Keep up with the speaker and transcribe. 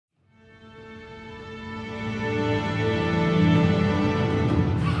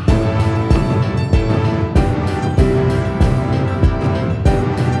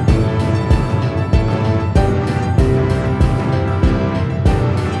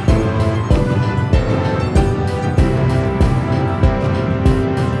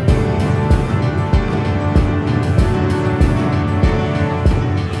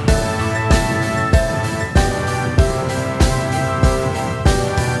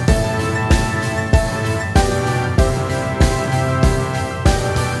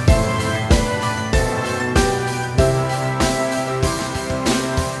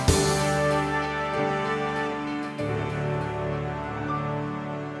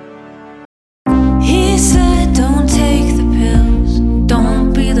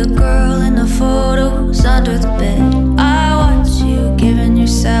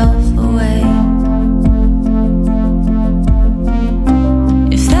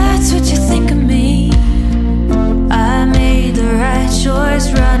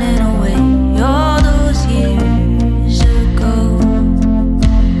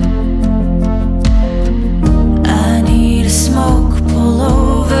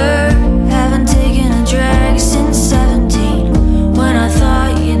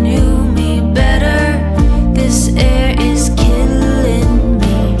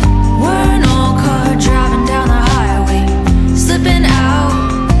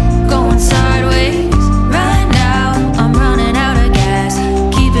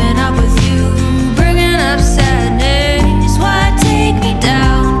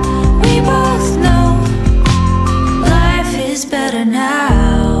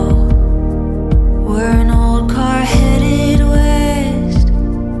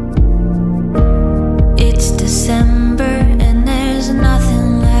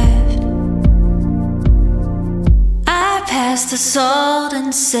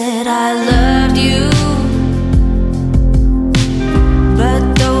said I loved you,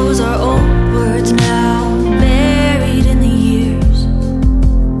 but those are old words now, buried in the years.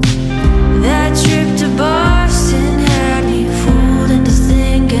 That trip to Boston had me fooled into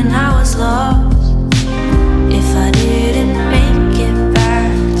thinking I was lost if I didn't make it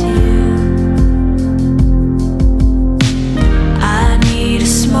back to you. I need a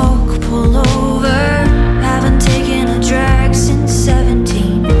smoke pull over, haven't taken a drag since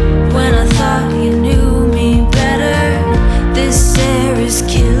 17. When I thought you knew me better, this air is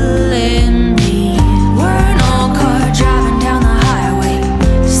killing me. We're an old car driving down the highway,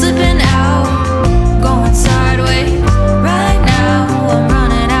 slipping out, going sideways. Right now I'm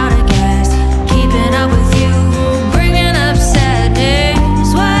running out of gas, keeping up with you, bringing up sad days.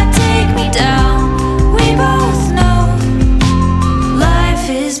 Why take me down? We both know life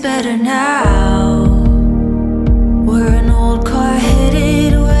is better now. We're an old car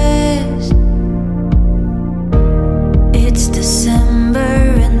headed west. It's December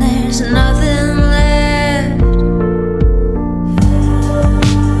and there's nothing left.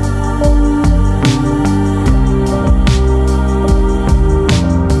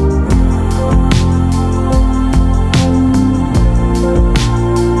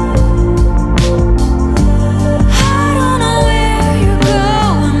 I don't know where you're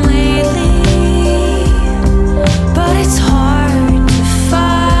going lately, but it's hard to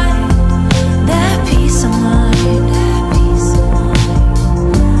find that peace of mind.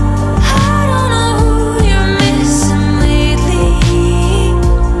 I don't know who you're missing lately,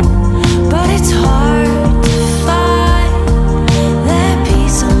 but it's hard to find that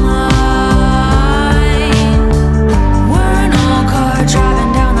peace of mind. We're an old car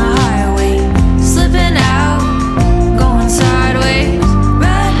driving down the highway, slipping out, going sideways.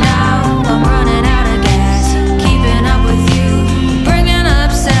 Right now I'm running out of gas, keeping up with you, bringing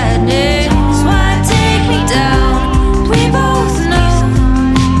up sad days. Why take me down? We both know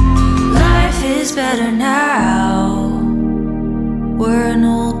life is better now. We're an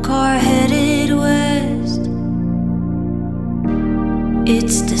old car headed west.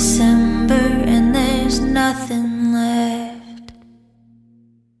 It's December and there's nothing left.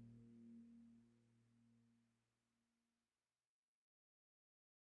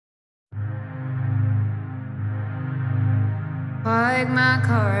 Park my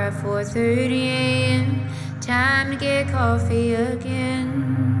car at 4:30 a.m. Time to get coffee again.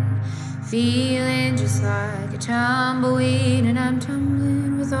 Feeling just like a tumbleweed, and I'm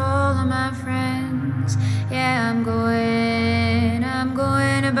tumbling with all of my friends. Yeah, I'm going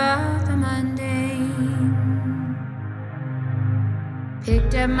about the mundane.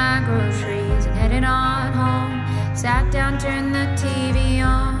 Picked up my groceries and headed on home. Sat down, turned the TV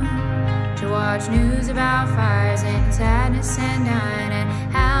on to watch news about fires and sadness and dying, and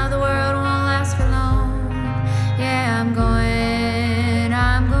how the world won't last for long. Yeah, I'm going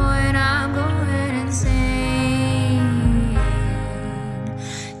insane.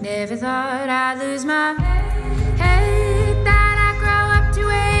 Never thought I'd lose my head, that I'd grow up to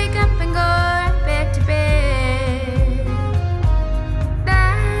wake up and go right back to bed,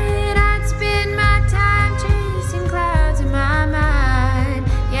 that I'd spend my time chasing clouds in my mind.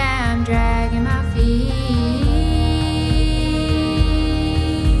 Yeah, I'm dragging my feet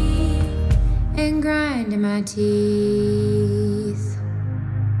and grinding my teeth,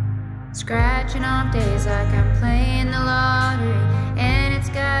 scratching off days like I'm playing the lottery, and it's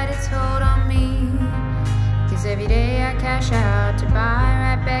got its hold on me. 'Cause every day I cash out to buy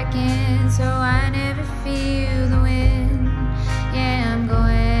right back in, so I never feel the wind. Yeah, I'm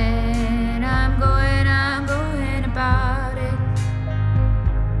going about it,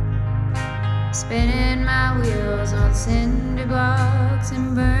 spinning my wheels on cinder blocks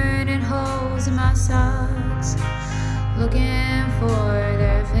and burning holes in my socks, looking for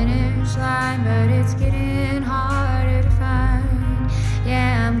the finish line, but it's getting harder to find.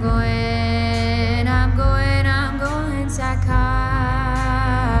 Yeah, I'm going psychotic.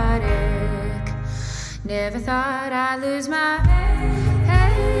 Never thought I'd lose my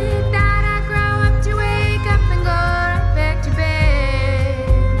head, that I'd grow up to wake up and go right back to bed,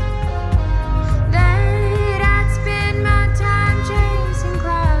 that I'd spend my time chasing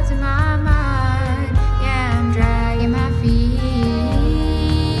clouds in my mind. Yeah, I'm dragging my feet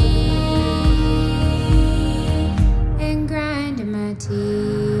and grinding my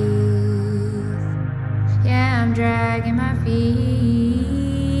teeth. Yeah, I'm dragging my feet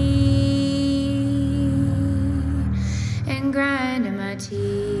and grinding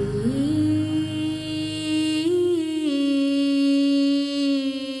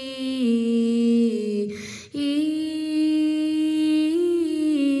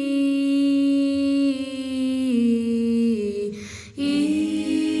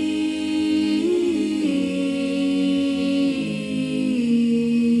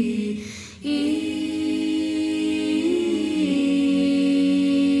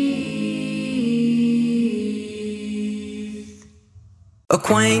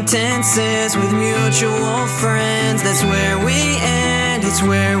Acquaintances with mutual friends, that's where we end, it's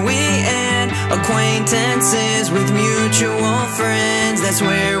where we end. Acquaintances with mutual friends, that's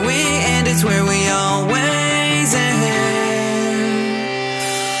where we end, it's where we always end.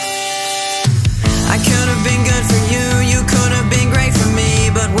 I could have been good for you, you could have been great for me,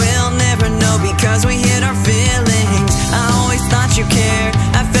 but we'll never know because we hid our feelings. I always thought you cared,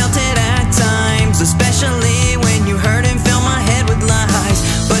 I felt it at times, especially when you hurt and filled my head with lies.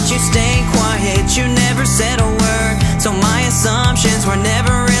 But you stayed quiet, you never said a word, so my assumptions were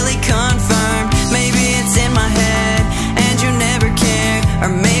never really confirmed. Maybe it's in my head and you never cared, or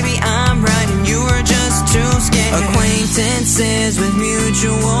maybe I'm right and you were just too scared. Acquaintances with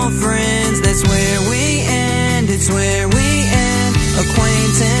mutual friends, that's where we end, it's where we end.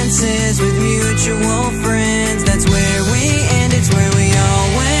 Acquaintances with mutual friends, that's where we end, it's where we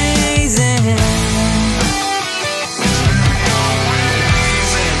always end.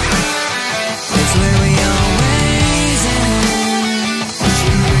 It's where we always end.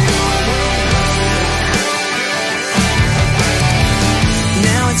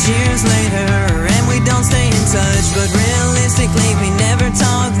 Now it's years later and we don't stay in touch, but realistically we never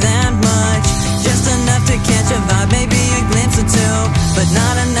talk that much. Just enough to catch a vibe, maybe a glimpse or two, but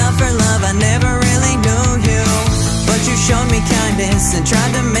not enough for love, I never really knew you. But you showed me kindness and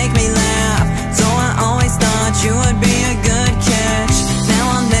tried to make me laugh, so I always thought you would be a good catch.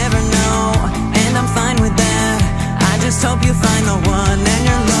 Now I'll never know, and I'm fine with that. I just hope you find the one and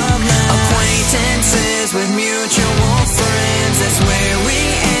your love lasts. Acquaintances with mutual friends, that's where we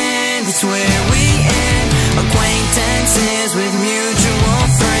end, it's where we end. Acquaintances with mutual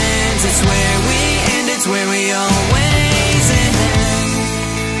friends, it's where we end, it's where we always end.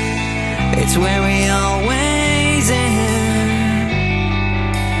 It's where we always end.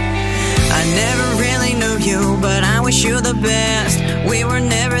 I never really knew you, but I wish you the best. We were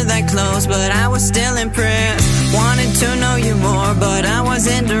never that close, but I was still impressed. Wanted to know you more, but I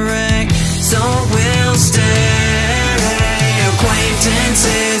wasn't direct, so we'll stay.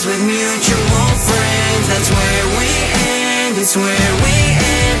 Acquaintances with mutual friends, that's where we end, it's where we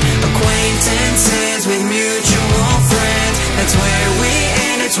end. Acquaintances with mutual friends, that's where we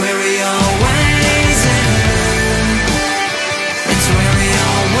end, it's where we always end. It's where we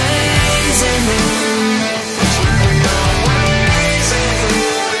always end. It's where we always end.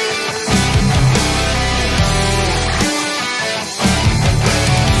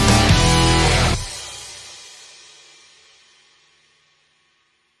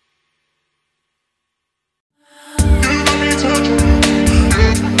 You got me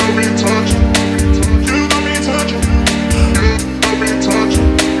touching.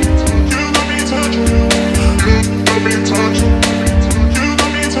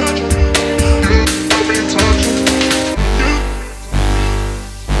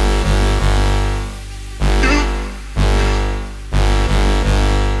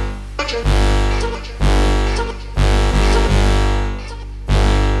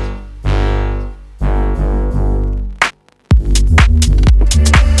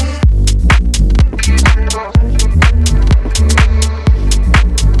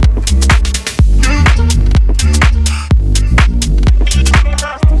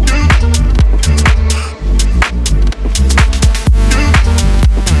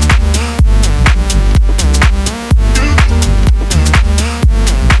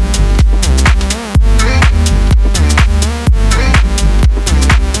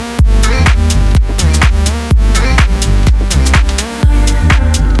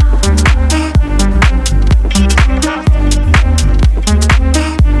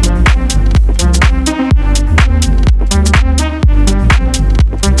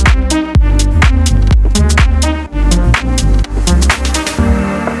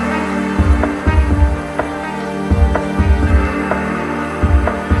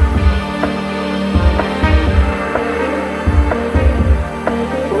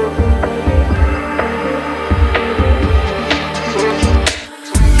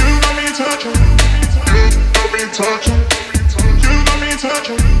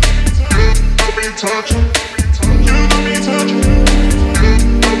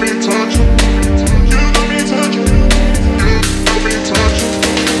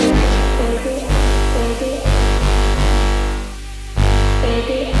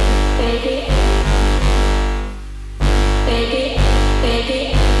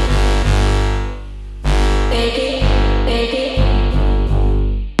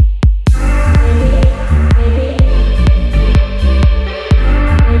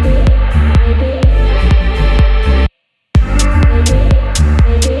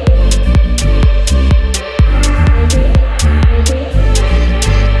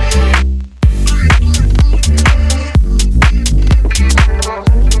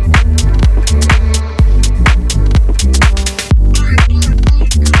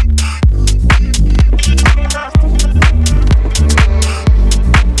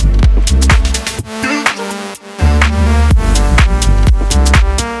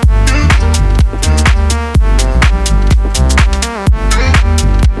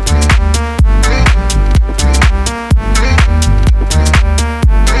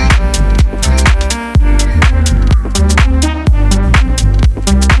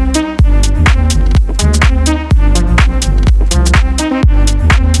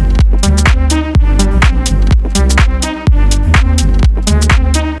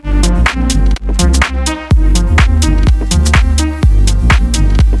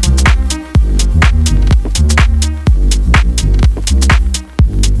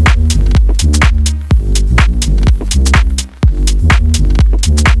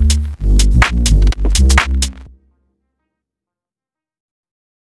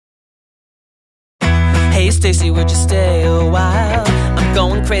 Stacey, would you stay a while? I'm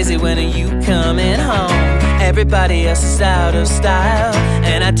going crazy, when are you coming home? Everybody else is out of style,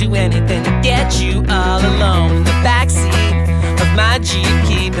 and I'd do anything to get you all alone. In the backseat of my Jeep,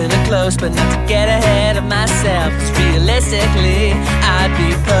 keeping it close, but not to get ahead of myself. 'Cause realistically, I'd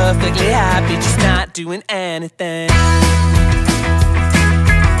be perfectly happy just not doing anything.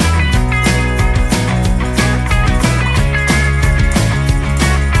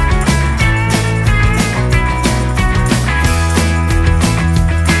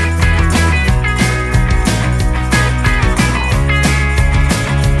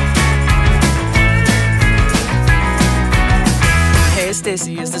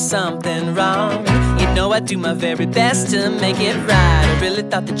 Stacey, is there something wrong? You know I do my very best to make it right. I really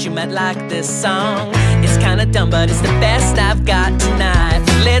thought that you might like this song. It's kinda dumb, but it's the best I've got tonight.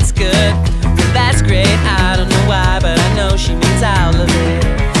 Well, it's good, well, that's great. I don't know why, but I know she means all of it.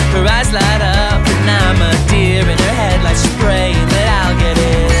 Her eyes light up, and I'm a deer in her headlights, she's praying that I'll get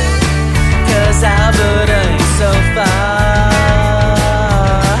it. 'Cause Alberta ain't so far,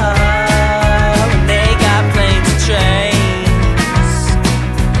 and they got planes and trains.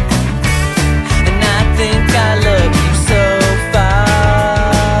 I love you so far,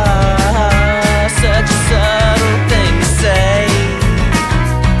 such a subtle thing to say.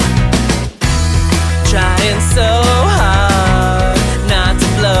 Trying so hard not to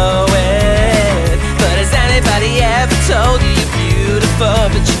blow it, but has anybody ever told you you're beautiful,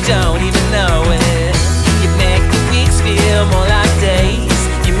 but you don't even know it? You make the weeks feel more like days,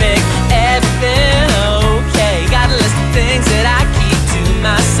 you make everything okay. Got a list of things that I keep to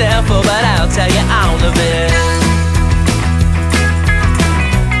myself, oh, but I'll tell you all of it.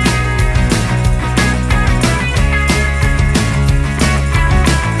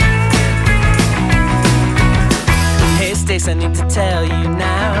 Hey Stacey, I need to tell you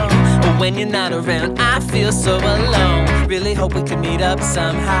now, when you're not around I feel so alone. Really hope we can meet up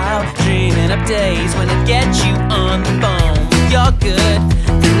somehow, dreaming up days when I get you on the phone. When you're good,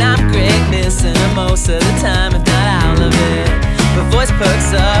 then I'm great, missing her most of the time, if not all of it. Her voice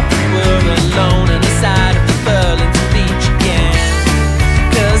perks up, we're alone on the side of the Burlington Beach again.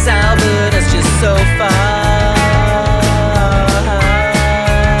 'Cause Alberta's just so far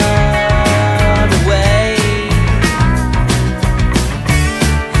away,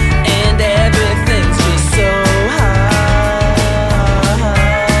 and everything's just so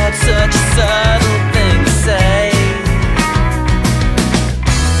hard, such a subtle thing to say.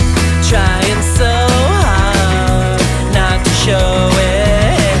 Trying so show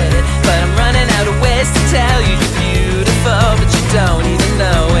it, but I'm running out of ways to tell you you're beautiful, but you don't even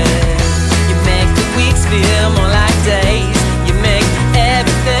know it. You make the weeks feel more like days, you make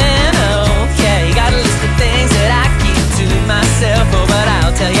everything okay. Got a list of things that I keep to myself, oh, but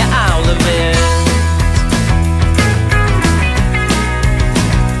I'll tell you all of it.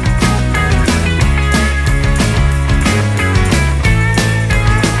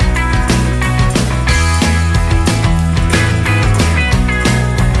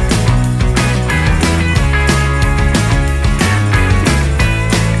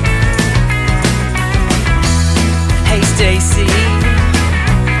 Stacey,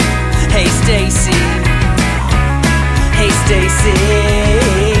 hey Stacey, hey Stacey,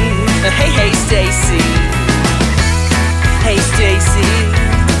 hey hey Stacey, hey Stacey,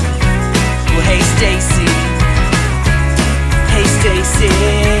 well hey Stacey, hey Stacey,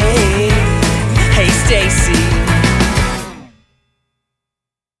 hey Stacey.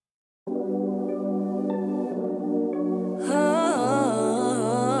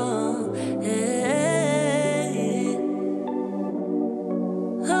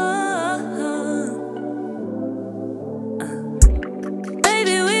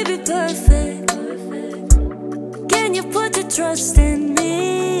 Trust in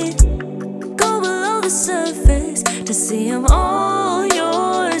me, go below the surface to see I'm all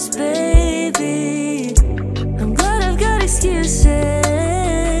yours, baby. I'm glad I've got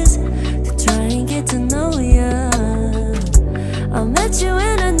excuses to try and get to know ya. I met you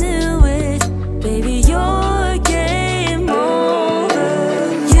and I knew it, baby, you're game over.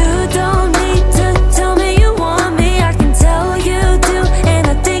 You don't need to tell me you want me, I can tell you do, and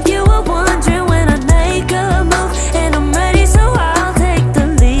I think you were wondering when I make a move, and I'm ready, so I'll take the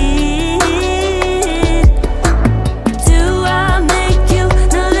lead. Do I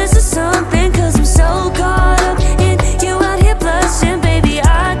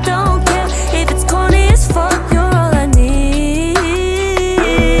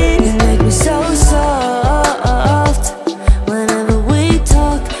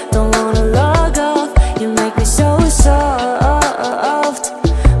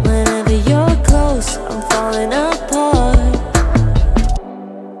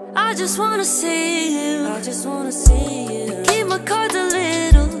just wanna see you. I just wanna see you. Keep my cards a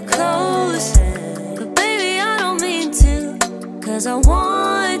little close, but baby I don't mean to, 'cause I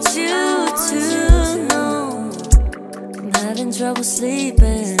want you to know I'm having trouble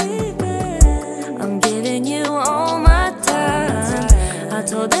sleeping. I'm giving you all my time. I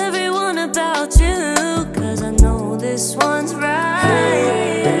told everyone about you, 'cause I know this one's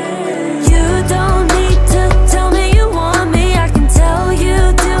right. You don't need to tell me you want me, I can tell you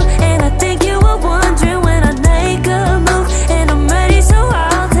do. And I think you were wondering when I make a move, and I'm ready, so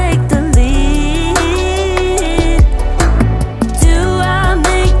I'll take the lead. Do I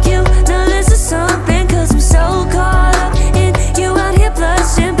make you nervous or something? 'Cause I'm so caught up in you out here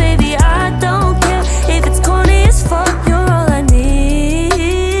blushing. Baby, I don't care if it's corny as fuck, you're all I need.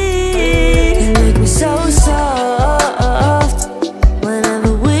 You make me so soft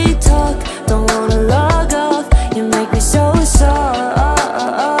whenever we talk, don't wanna log off. You make me so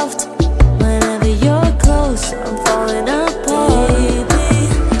soft whenever you're close, I'm falling apart. Baby,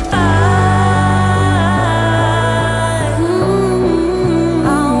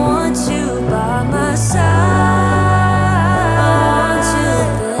 I want you by my side. I want you,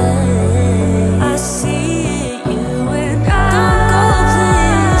 babe. I see it, you and I. Don't go,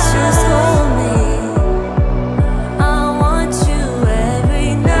 please, just hold me. I want you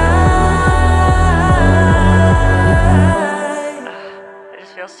every night. I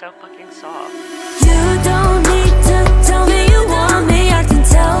just feel so fucking soft. You don't need to tell me you want me, I can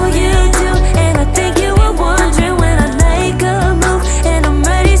tell you do. And I think you were wondering when I make a move, and I'm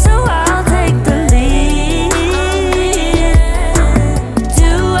ready, so I'll take the lead.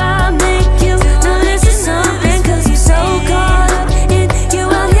 Do I make you nervous or something? 'Cause I'm so caught up in you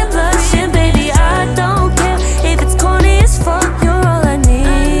out here blushing. Baby, I don't care if it's corny as fuck, you're all I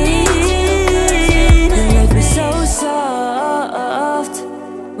need. You make me so soft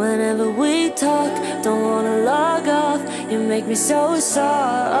whenever we talk, don't wanna log off. You make me so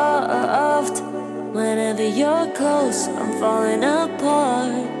soft whenever you're close, I'm falling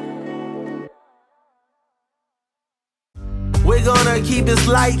apart. We're gonna keep this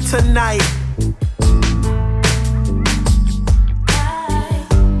light tonight.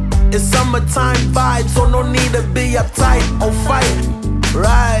 It's summertime vibe, so no need to be uptight or fight.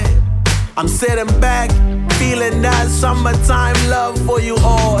 Right, I'm sitting back, feeling that summertime love for you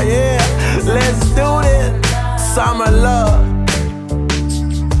all. Yeah, let's do this. Summer love.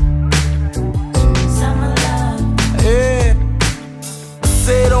 Yeah.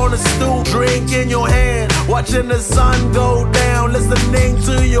 Sit on the stoop, drink in your hand, watching the sun go down, listening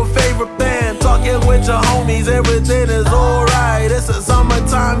to your favorite band, talking with your homies, everything is alright. It's a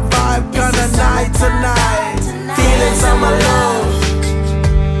summertime vibe kind of night tonight. Feeling summer love.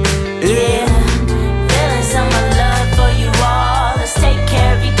 Yeah. Feeling summer love for you all. Let's take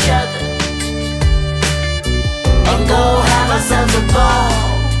care of each other and go have ourselves a ball.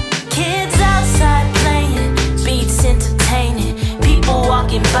 Kids outside playing, beats entertaining, people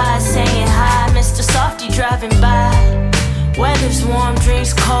walking by saying hi, Mr. Softy driving by. Weather's warm,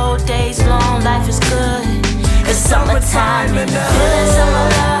 drinks cold, days long, life is good. It's summertime and feeling summer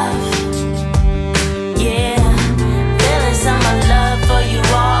love. Yeah, feeling summer love for you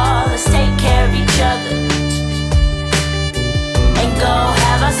all. Let's take care of each other and go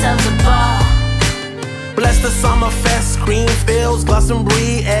have ourselves a ball. Bless the summer fest, cream fields,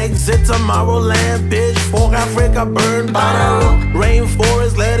 Glastonbury, exit Tomorrowland, Pitchfork, Africa, burned Bonnaroo,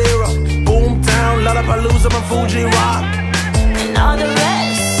 rainforest, let it rock, Boomtown, Lollapalooza, and Fuji Rock, and all the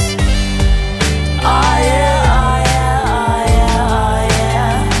rest. Oh yeah, oh yeah, oh yeah, oh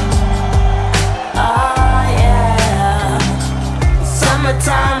yeah, oh yeah.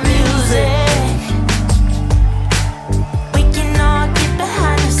 Summertime music. We can all get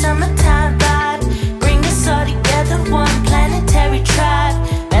behind the summertime vibe. Bring us all together, one planetary tribe.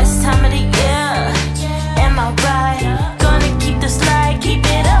 Best time of the year, am I right? Gonna keep this light, keep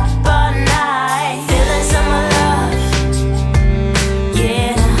it up all night. Feeling summer love.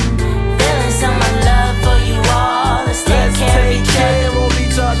 Yeah, feeling summer love for you all. Let's take care of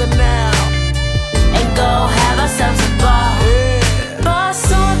each other now and go have ourselves a ball. Yeah.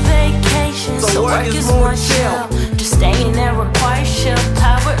 Boss on vacation, so work is more chill. Just staying there requires sheer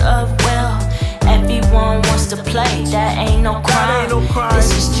power of will. Everyone wants to play, that ain't no crime.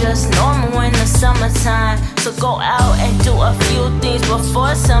 This is just normal in the summertime. So go out and do a few things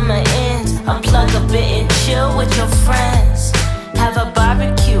before summer ends. Unplug a bit and chill with your friends. Have a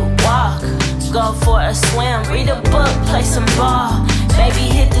barbecue, walk, go for a swim, read a book, play some ball, maybe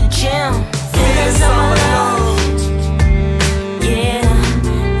hit the gym. Feeling summer love. Yeah,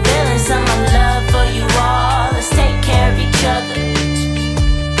 feeling summer love for you all. Let's take care of each other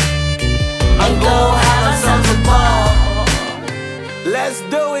Let's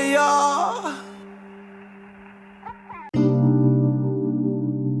do it, y'all.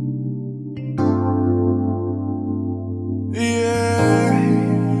 Yeah.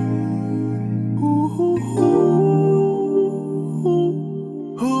 Ooh, ooh, ooh,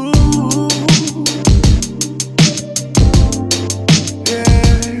 ooh.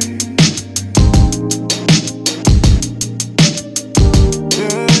 Yeah.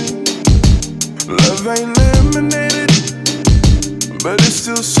 Yeah. Love ain't laminated, but it's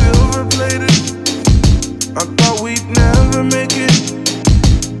still silver plated. I thought we'd never make it,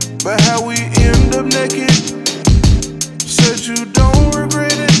 but how we end up naked. Said you don't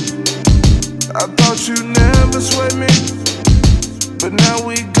regret it. I thought you never sweat me, but now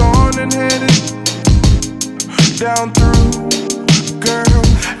we gone and headed down through. Girl,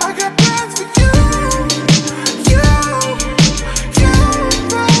 I got plans for you, you,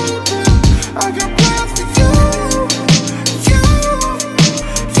 baby. I got plans for you, baby.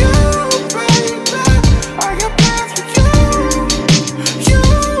 I got plans for you,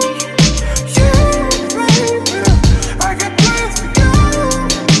 baby. I got plans for you,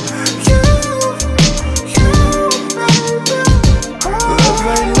 baby. Love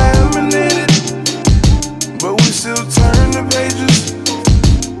ain't laminated, but we still turn the pages,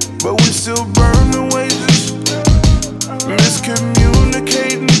 but we still burn the wages.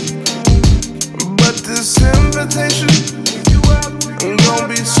 Miscommunicating, but this invitation gon'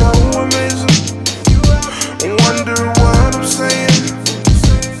 be so amazing. Wonder what I'm saying.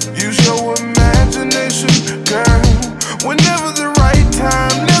 Use your imagination, girl. Whenever the right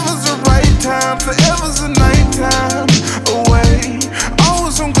time, never's the right time. Forever's the nighttime away.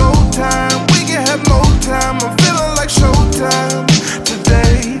 Always on go time. We can have more time. I'm feeling like showtime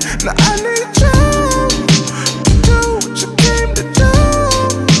today. Now I need you to do what you came to do.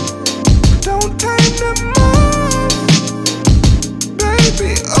 Don't tame them more,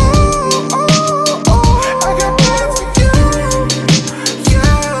 baby. Oh, oh, oh. I got plans for you, baby.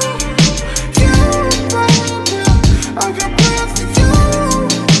 I got plans for you, baby. I got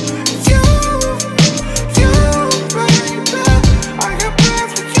plans for you, baby.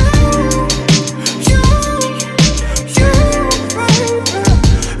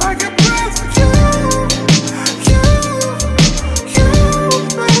 I got plans for you, baby.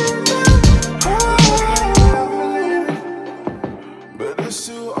 But it's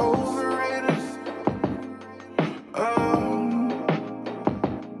too overrated.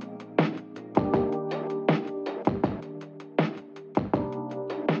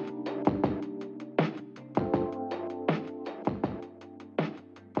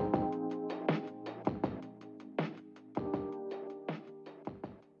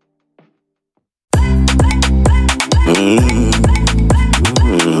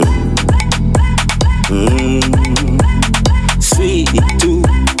 Sweet too,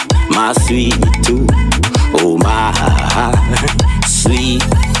 my sweet too. Oh my sweet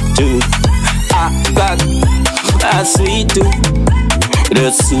too. I got a sweet too.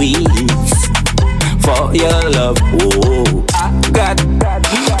 The sweets for your love. Oh, I got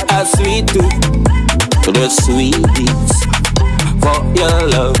a sweet too. The sweets for your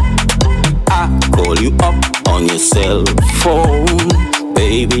love. I call you up on your cell phone,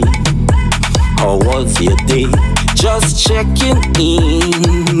 baby. How was your day? Just checking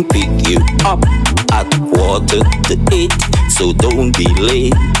in. Pick you up at 7:45, so don't be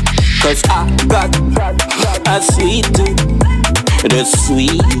late. Cause I got a sweet too. The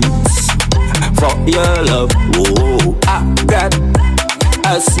sweets for your love. Oh, I got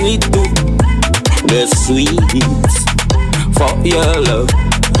a sweet too. The sweets for your love.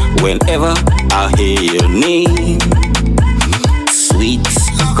 Whenever I hear your name, sweets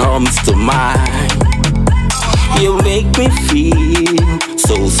comes to mind. You make me feel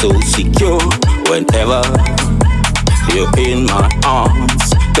so secure whenever you're in my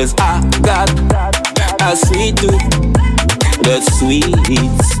arms. Cause I got a sweet tooth, the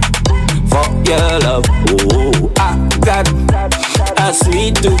sweets for your love. Oh, I got a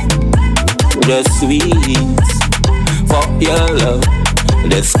sweet tooth, the sweets for your love.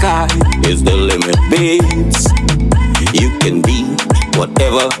 The sky is the limit, babes. You can be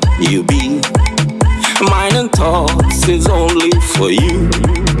whatever you be. Mind and thoughts is only for you.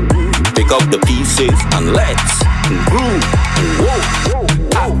 Pick up the pieces and let's groove. Whoa.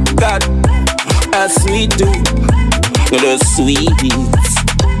 I got a sweet tooth, the sweets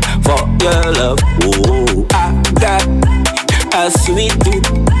for your love. Oh, I got a sweet tooth,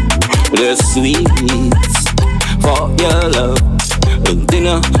 the sweets for your love. The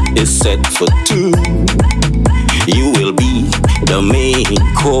dinner is set for two. You will be the main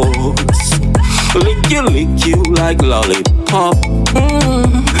course. lick you like lollipop.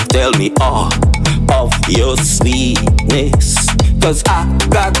 Tell me all of your sweetness, 'cause I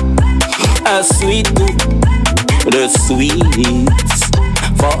got a sweet tooth, the sweets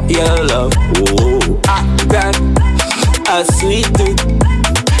for your love. Oh, I got a sweet tooth,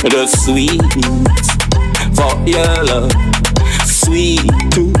 the sweets for your love. Sweet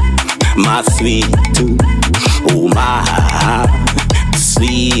tooth, my sweet tooth. Oh my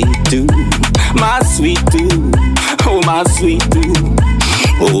sweet tooth, my sweet tooth. Oh my sweet tooth.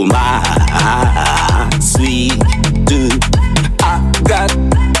 Oh my sweet tooth. I got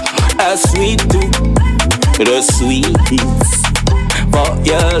a sweet tooth, the sweets for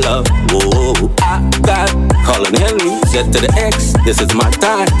your love. Oh, I got calling henryzx to the X. This is my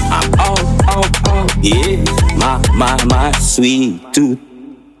time. I'm all, yeah. My sweet tooth.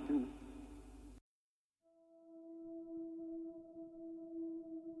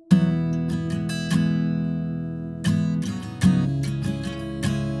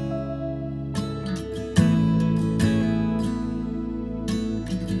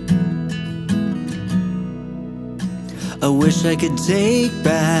 I wish I could take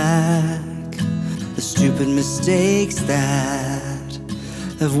back the stupid mistakes that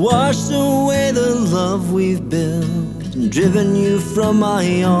have washed away the love we've built and driven you from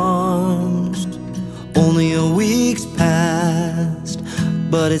my arms. Only a week's passed,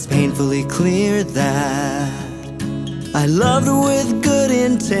 but it's painfully clear that I loved with good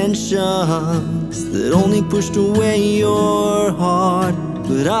intentions that only pushed away your heart.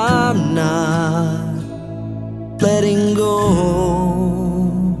 But I'm not letting go.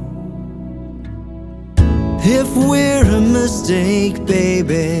 If we're a mistake,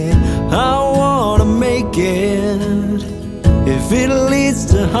 baby, I wanna make it. If it leads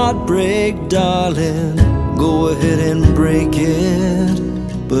to heartbreak, darling, go ahead and break it.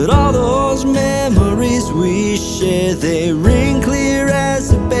 But all those memories we share, they ring clear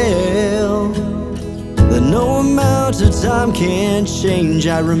as a bell, that no amount of time can change.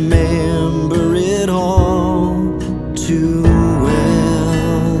 I remember it all too well.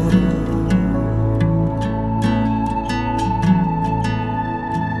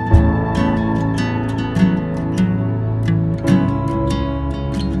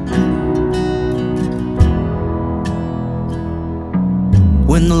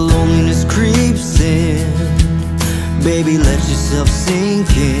 When the loneliness creeps in, baby, let yourself sink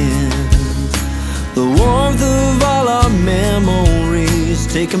in the warmth of all our memories.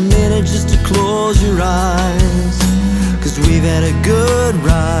 Take a minute just to close your eyes, 'cause we've had a good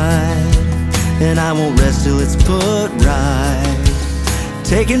ride, and I won't rest till it's put right.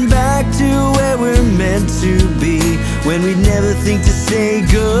 Taken back to where we're meant to be, when we'd never think to say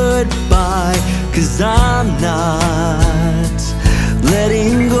goodbye. 'Cause I'm not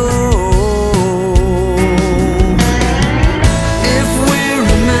letting go. If we're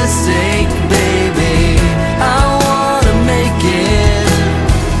a mistake, baby, I wanna make it.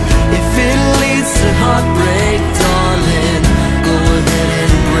 If it leads to heartbreak, darling, go ahead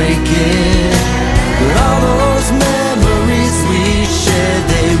and break it. But all those memories we shared,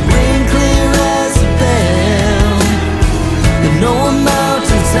 they ring clear as a bell, and no amount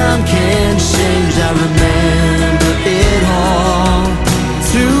of time can change. I remember it all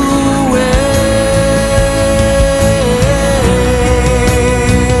too well.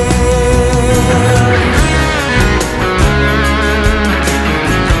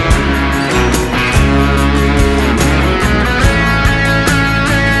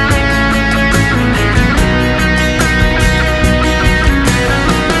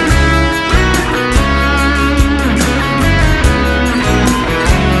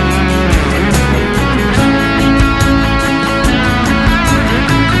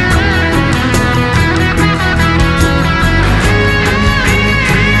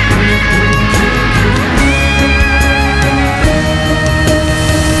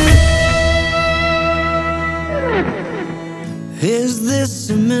 Is this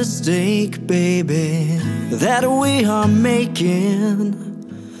a mistake, baby, that we are making?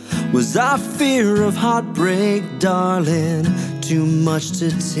 Was our fear of heartbreak, darling, too much to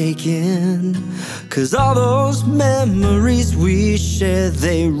take in? 'Cause all those memories we shared,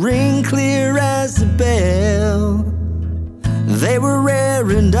 they ring clear as a bell. They were rare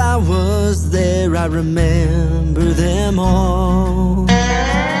and I was there, I remember them all.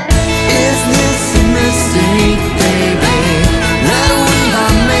 Is this a mistake, baby, that we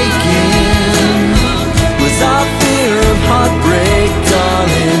are making? Was our fear of heartbreak,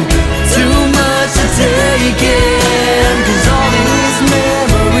 darling, too much to take in? 'Cause all these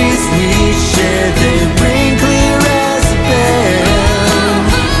memories we shared, they ring clear as a bell.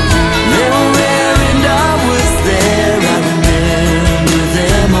 They were rare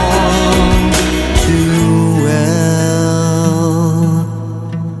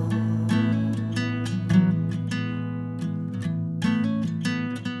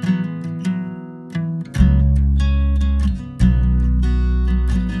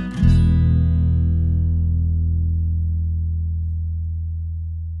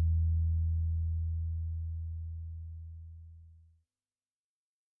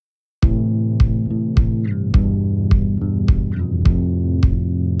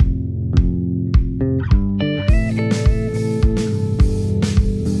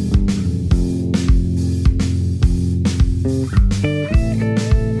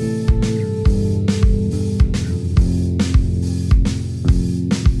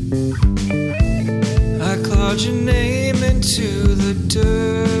into the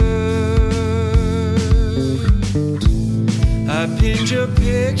dirt. I pinned your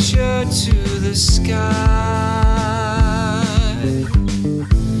picture to the sky.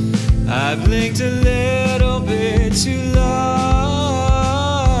 I blinked a little bit too long.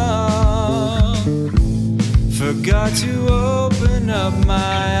 Forgot to open up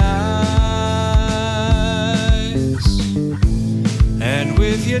my eyes. And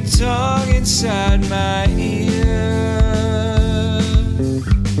with your tongue inside my ear,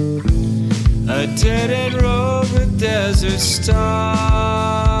 a dead-end road with desert stars.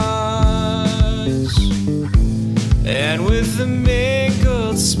 And with the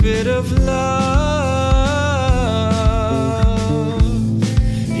mingled spit of love,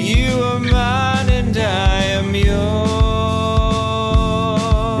 you are mine and I am yours.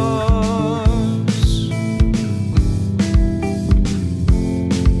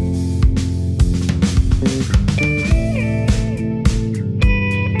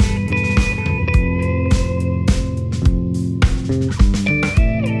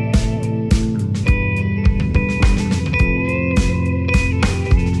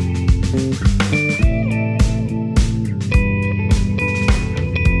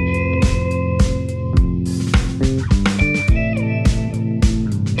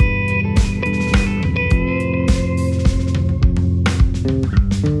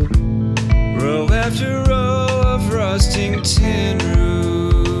 Tin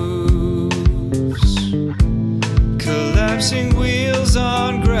roofs, collapsing wheels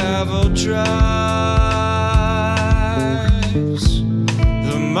on gravel drives.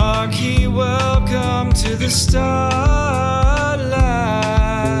 The marquee welcome to the Starlight.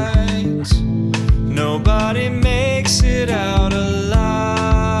 Nobody makes it out alive.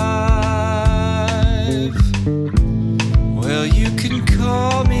 Well, you can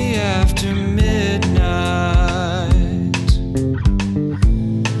call me after midnight.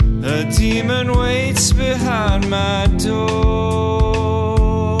 A demon waits behind my door,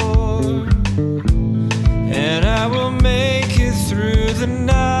 and I will make it through the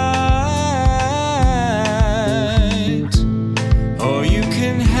night. Or you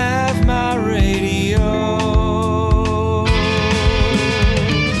can have my radio.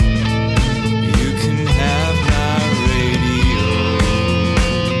 You can have my radio.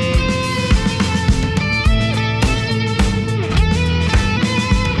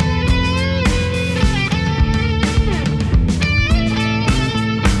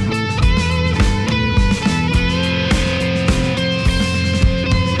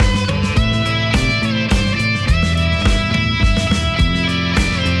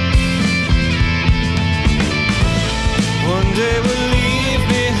 They will leave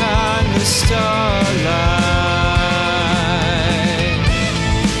behind the starlight,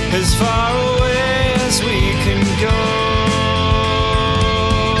 as far away as we can go.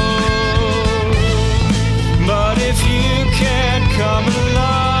 But if you can't come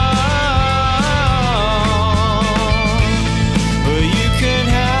along, well, you can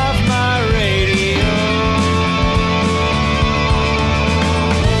have my radio.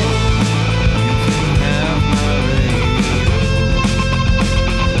 You can have my radio.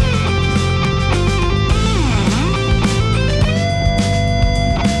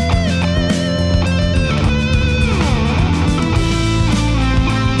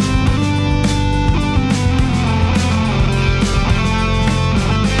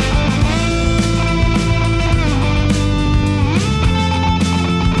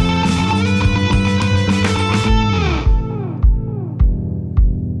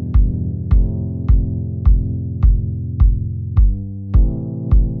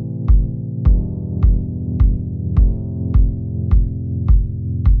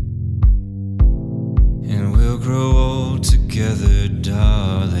 And we'll grow old together,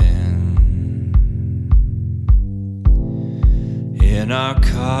 darling, in our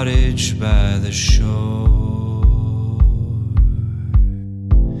cottage by the shore.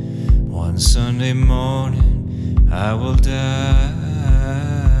 One Sunday morning I will die,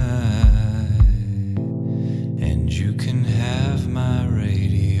 and you can have my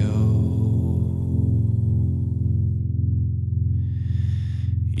radio.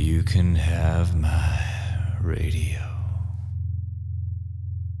 You can have my radio.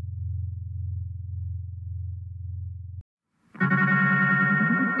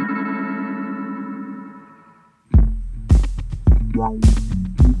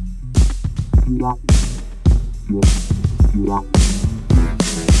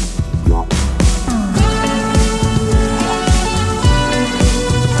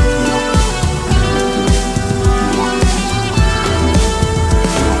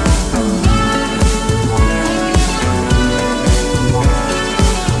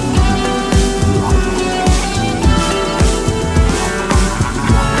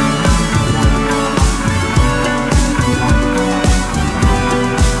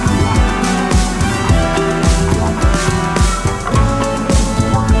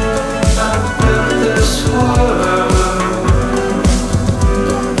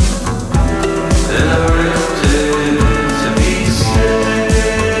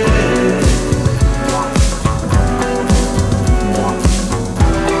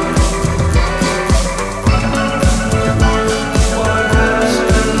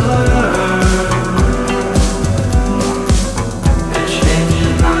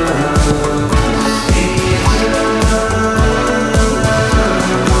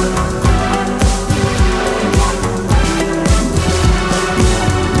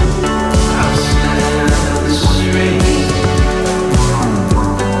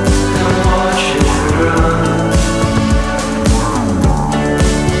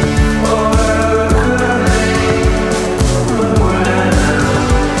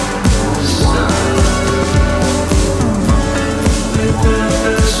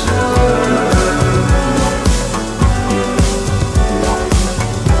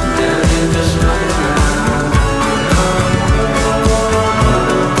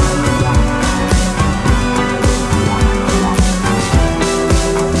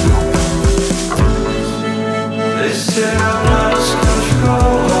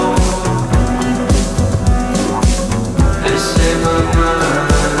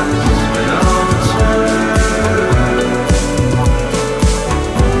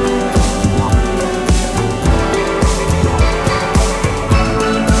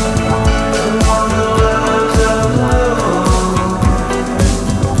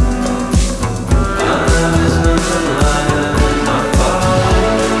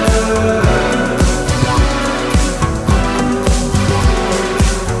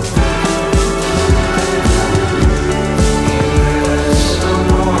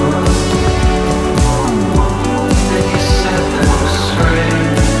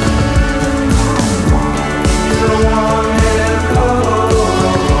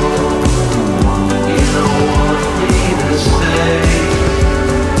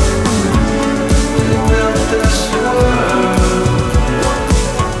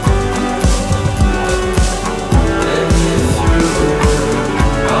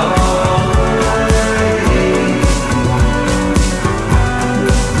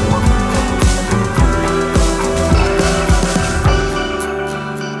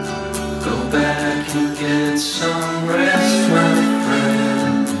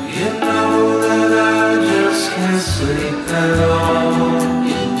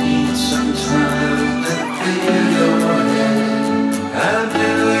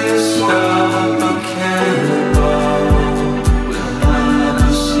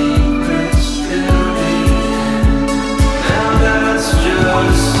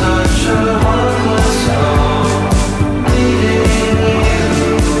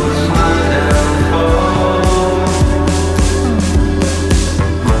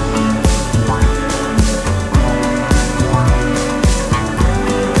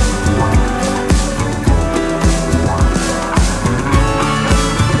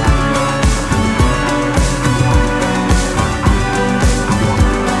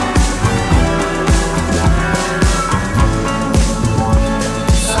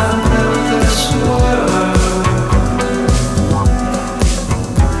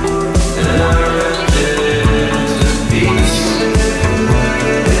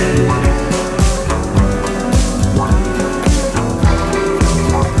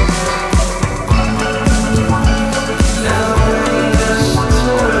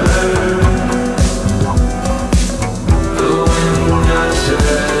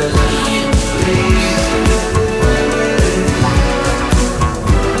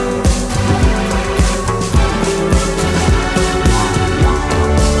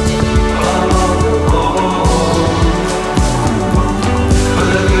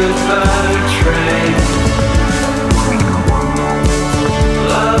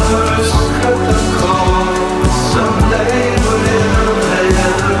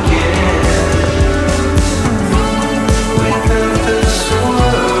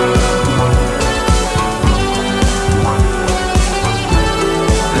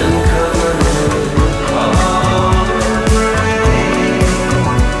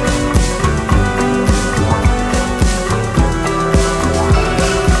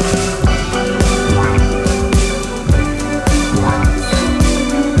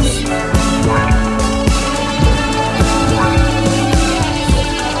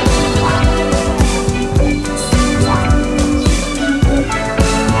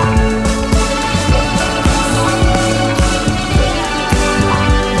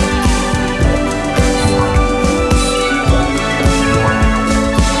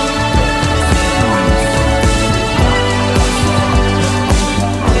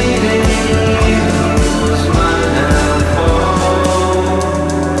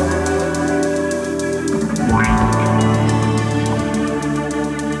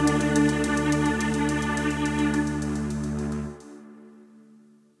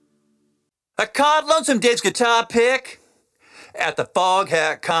 caught Lonesome Dave's guitar pick at the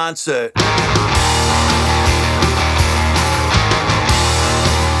Foghat concert.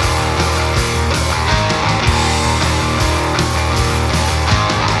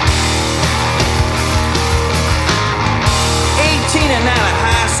 And out of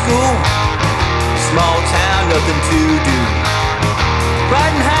high school, small town, nothing to do.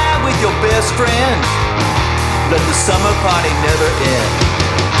 Riding high with your best friends, let the summer party never end.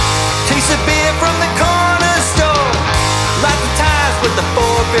 Taste a beer from the corner store, light the tires with the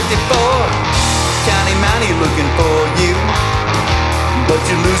 454. County Mountie looking for you, but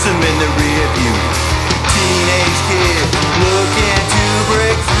you lose them in the rear view. Teenage kid looking to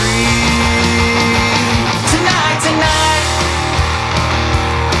break free. Tonight, tonight.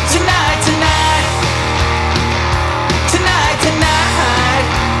 Tonight, tonight, tonight, tonight,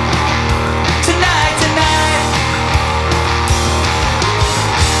 tonight, tonight.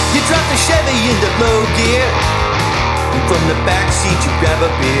 You drop the Chevy into low gear, and from the back seat you grab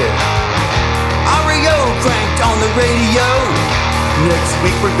a beer. REO cranked on the radio. Next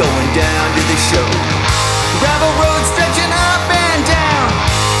week we're going down to the show. Gravel road stretching up and down,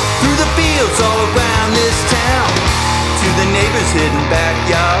 through the fields all around this town. To the neighbor's hidden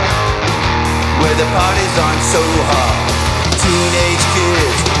backyard, where the parties aren't so hard. Teenage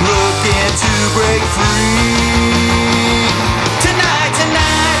kids looking to break free. Tonight,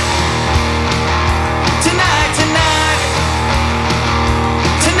 tonight, tonight, tonight,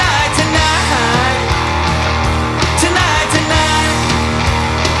 tonight, tonight, tonight, tonight.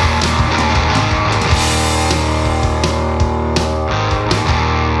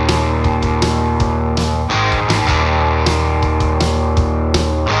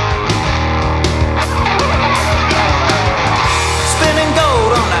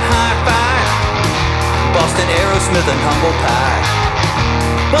 Boston Aerosmith and humble pie.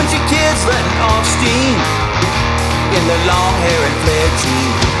 Bunch of kids letting off steam in their long hair and flared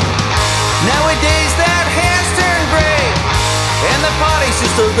jeans. Nowadays that hair's turned gray, and the party's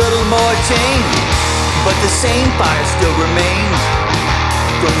just a little more tame. But the same fire still remains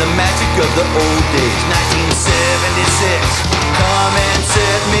from the magic of the old days. 1976, come and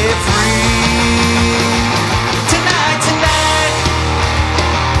set me free. Tonight, tonight,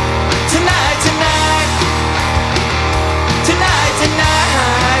 tonight, tonight, tonight,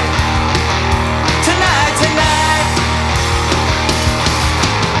 tonight, tonight, tonight.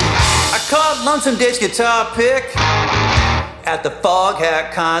 I caught Lonesome Dave's guitar pick at the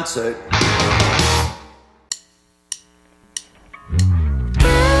Foghat concert.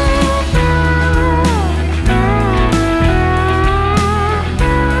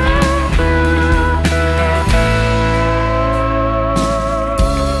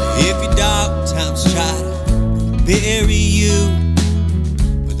 Bury you,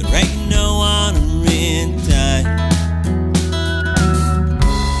 but there ain't no honor in time.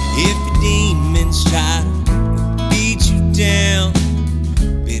 If your demons try to beat you down,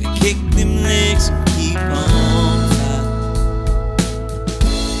 better kick them legs and keep on fighting.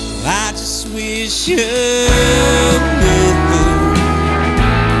 I just wish you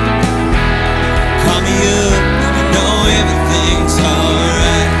call me up, let me know everything's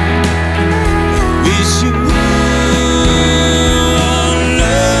alright. I wish you would.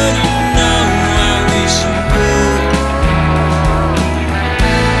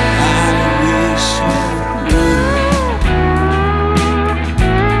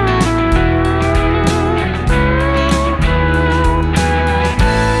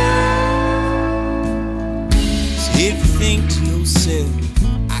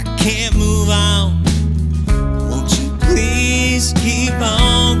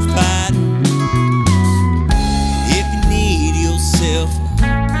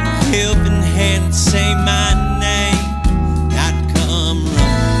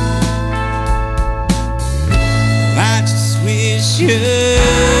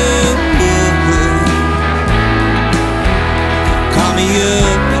 Call me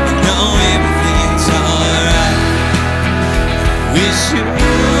up, let me know everything's alright. Wish you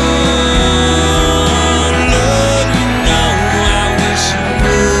would, Lord, you know I wish you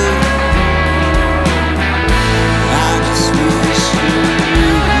would. I just wish you would.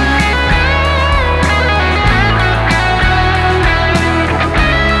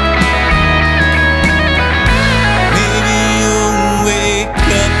 Maybe you'll wake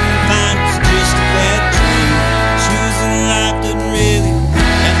up and find it's just a bad dream. Choosing life doesn't really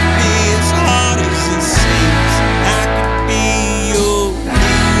have to be as hard as it seems. I could be your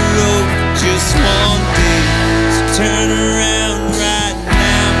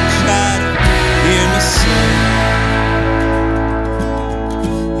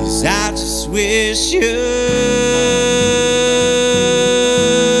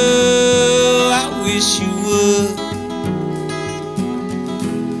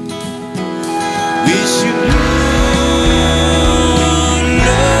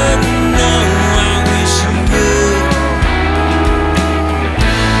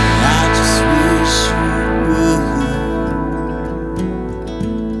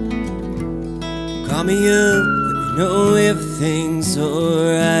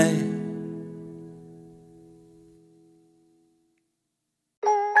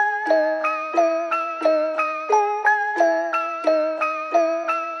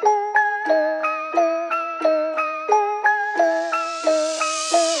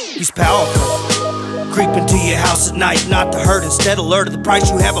to your house at night, not to hurt, instead alert of the price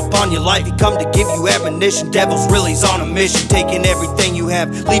you have upon your life. He come to give you admonition, devil's really he's on a mission, taking everything you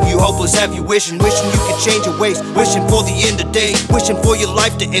have, leave you hopeless, have you wishing you could change your ways, wishing for the end of day, wishing for your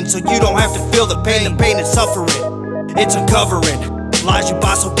life to end so you don't have to feel the pain and suffering. It's uncovering lies you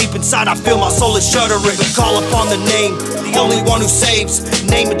buy so deep inside, I feel my soul is shuddering. But call upon the name, the only one who saves,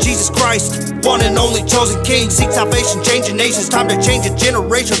 name of Jesus Christ, one and only chosen King. Seek salvation, changing nations, time to change a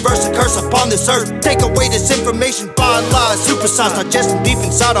generation. Verse a curse upon this earth, take away this information, buying lies, supersized, digesting deep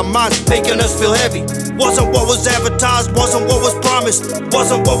inside our minds, making us feel heavy. Wasn't what was advertised, wasn't what was promised,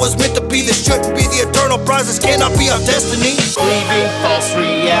 wasn't what was meant to be. This shouldn't be the eternal prize, this cannot be our destiny. Believing false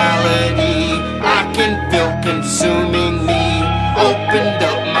reality, I can feel consuming me. Opened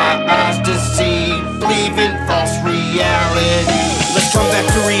up my eyes to see, believing false reality. Let's come back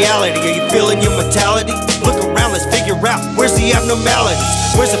to reality. Are you feeling your mortality? Look around, let's figure out where's the abnormalities.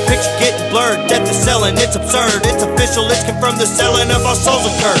 Where's the picture getting blurred? Death is selling, it's absurd. It's official, it's confirmed, the selling of our souls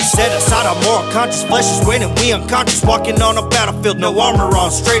occurs. Set aside our moral conscious, flesh is winning, we unconscious, walking on a battlefield, no armor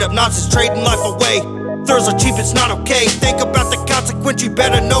on, straight up nonsense, trading life away. Thrills are cheap, it's not okay. Think about the consequence, you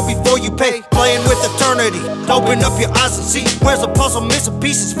better know before you pay. Playing with eternity, open up your eyes and see where's the puzzle, missing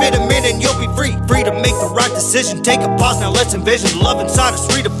pieces, fit them in and you'll be free. Free to make the right decision, take a pause, now let's envision. The love inside us,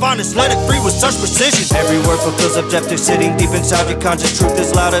 redefine us, let it free with such precision. Every word fulfills objective, sitting deep inside your conscious. Truth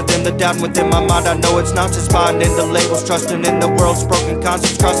is louder than the doubt within my mind, I know it's nonsense. Buying in the labels, trusting in the world's broken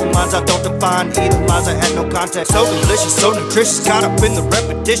concepts. Crossing lines I don't define, eating lies I had no context. So delicious, so nutritious, caught up in the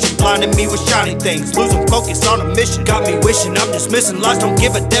repetition, blinding me with shiny things, losing focus on a mission, got me wishing I'm dismissing lies, don't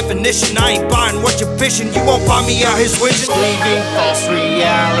give a definition. I ain't buying what you're pitching, you won't find me out here switching. Believing false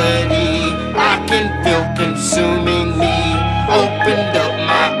reality, I can feel consuming me. Opened up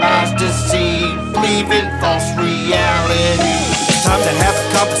my eyes to see, believing false reality. Time to have a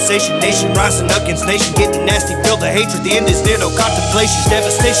conversation, nation rising against nation, getting nasty, feel the hatred, the end is near, no contemplation.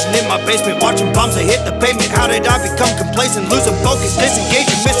 Devastation in my basement, watching bombs that hit the pavement. How did I become complacent, losing focus,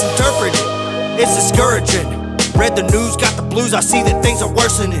 disengaging, misinterpreted? It's discouraging. Read the news, got the blues, I see that things are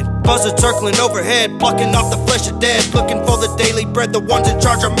worsening. Buzzards circling overhead, plucking off the flesh of dead, looking for the daily bread, the ones in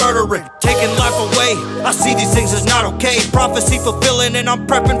charge are murdering, taking life away. I see these things as not okay, prophecy fulfilling and I'm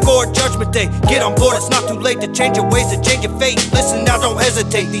prepping for a judgment day. Get on board, it's not too late to change your ways, to change your fate. Listen now, don't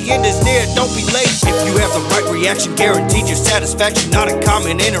hesitate, the end is near, don't be late. If you have the right reaction, guaranteed your satisfaction, not a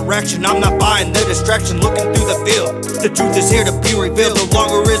common interaction. I'm not buying the distraction, looking through the veil. The truth is here to be revealed, no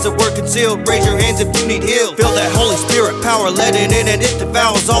longer is a word concealed. Raise your hands if you need healed, feel that Holy Spirit power, let it in and it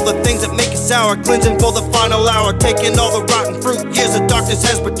devours all the things that make it sour, cleansing for the final hour, taking all the rotten fruit years of darkness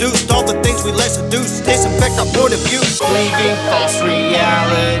has produced, all the things we let seduce, disinfect our point of view. Believing false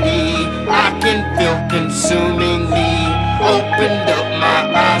reality, I can feel consuming me. Opened up my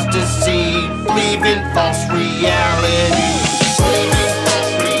eyes to see, believing false reality. Believing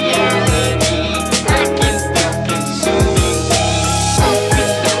false reality, I can feel consuming me.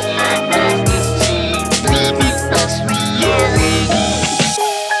 Opened up my eyes to see, believing false reality.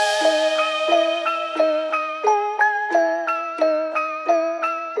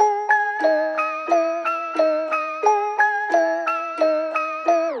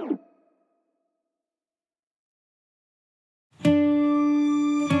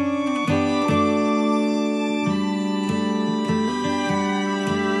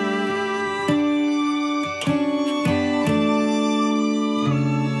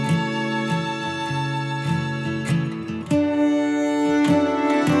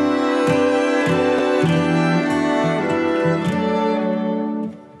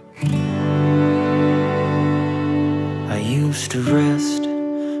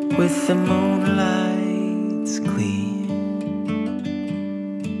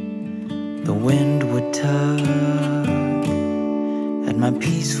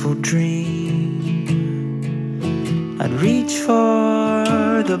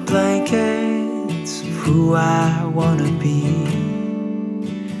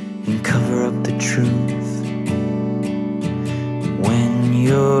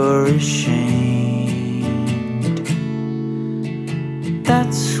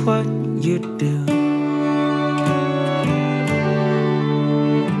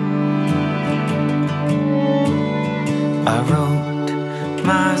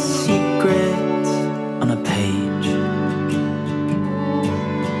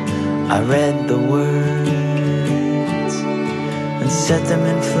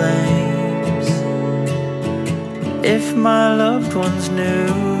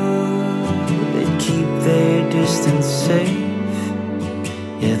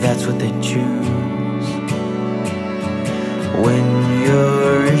 When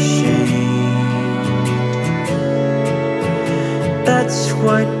you're ashamed,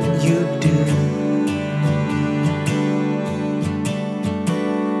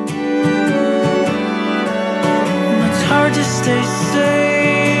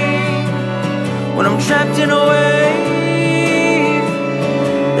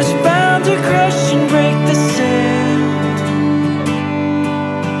 is bound to crush and break the sand.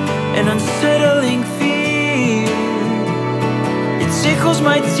 An unsettling fear, it tickles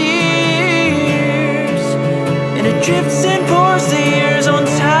my tears, and it drips and pours the years on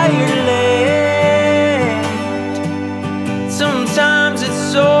tired land. Sometimes it's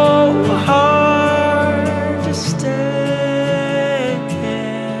so hard to stand.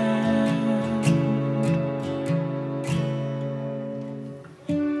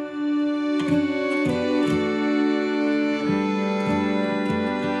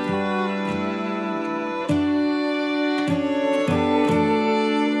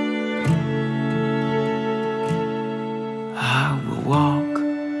 I will walk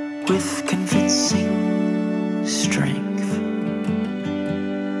with convincing strength.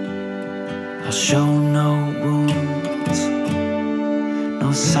 I'll show no wounds, no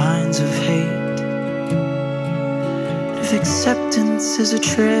signs of hate. If acceptance is a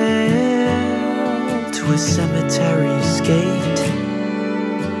trail to a cemetery's gate,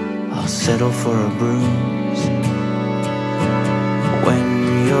 I'll settle for a bruise when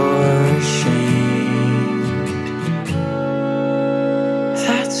you're ashamed.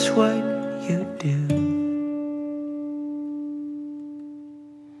 That's what you do.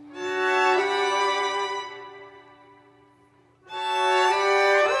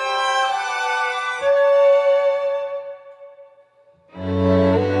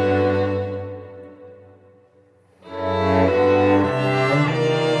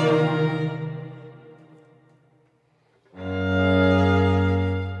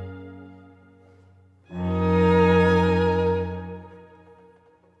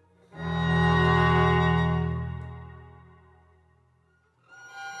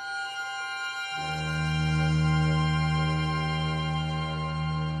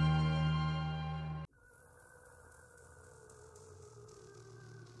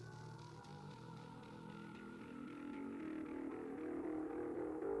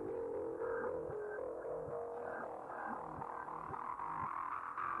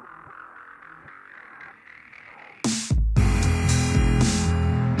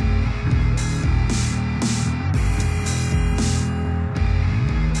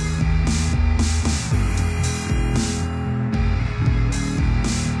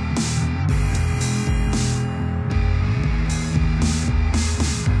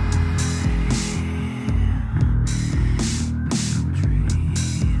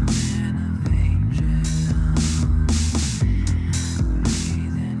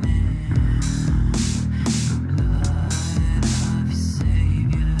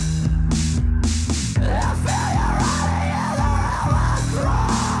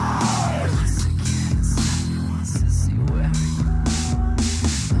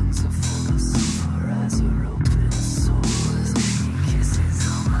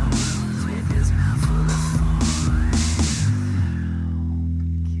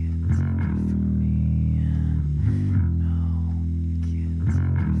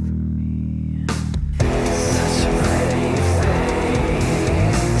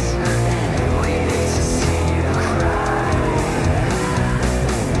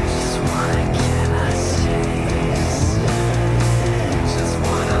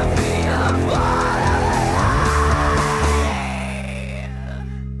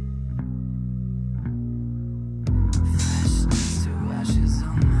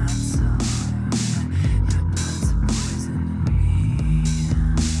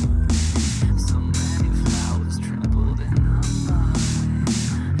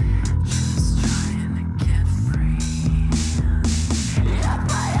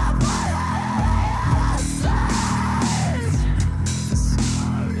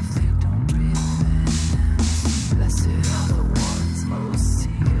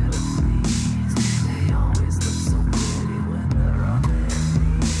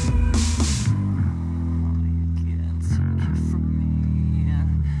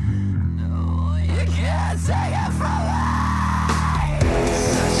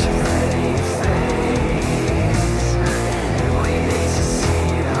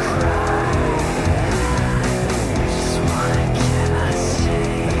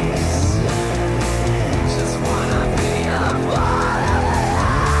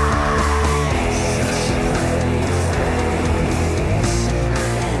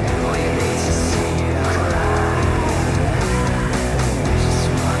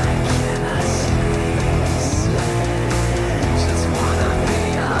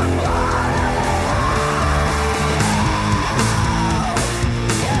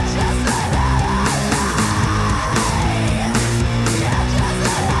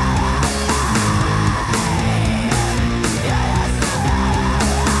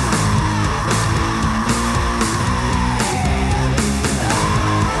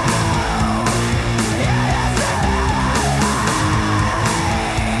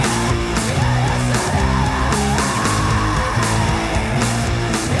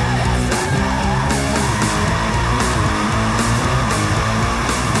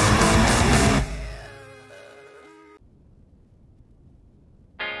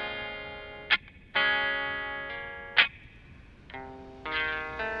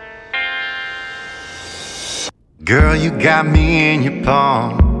 Girl, you got me in your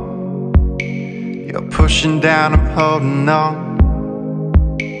palm. You're pushing down, I'm holding on.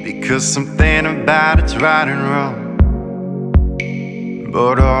 Because something about it's right and wrong.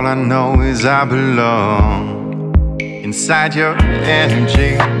 But all I know is I belong. Inside your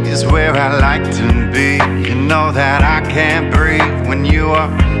energy is where I like to be. You know that I can't breathe when you are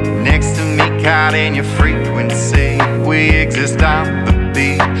next to me, caught in your frequency. We exist on the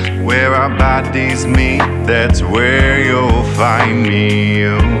beat, where our bodies meet. That's where you'll find me.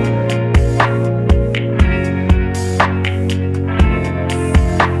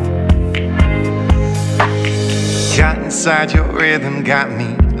 Got inside your rhythm, got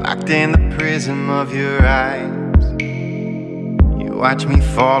me locked in the prism of your eyes. You watch me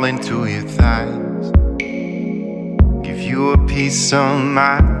fall into your thighs, give you a piece of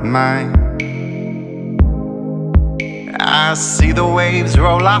my mind. I see the waves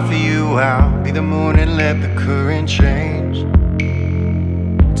roll off of you. I'll be the moon and let the current change.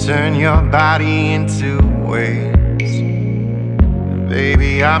 Turn your body into waves.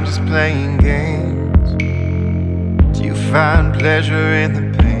 Baby, I'm just playing games. Do you find pleasure in the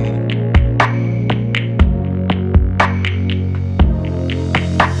pain?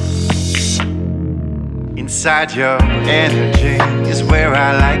 Inside your energy is where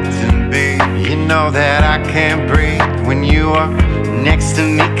I like to be. You know that I can't breathe when you are next to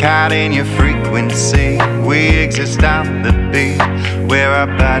me, caught in your frequency. We exist on the beat, where our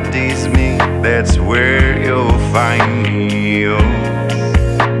bodies meet. That's where you'll find me.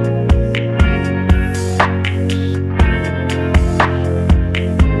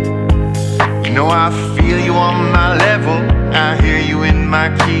 You know I feel you on my level. I hear you in my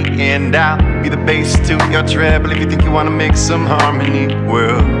key, and I'll be the bass to your treble if you think you wanna make some harmony.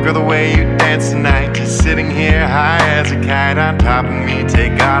 Well, girl, the way you dance tonight, just sitting here high as a kite on top of me.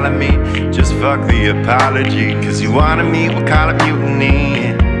 Take all of me, just fuck the apology. Cause you wanted me, we'll call it mutiny,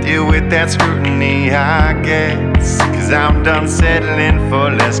 and deal with that scrutiny, I guess. Cause I'm done settling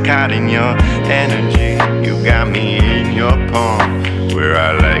for less, caught in your energy. You got me in your palm, where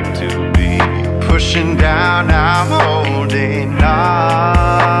I like to be. Pushing down, I'm holding on.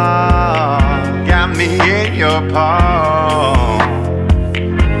 Got me in your palm.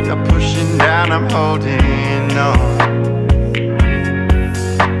 You're pushing down, I'm holding on.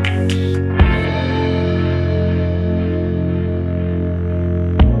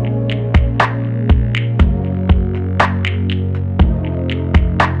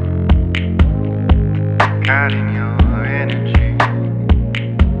 Got in your energy.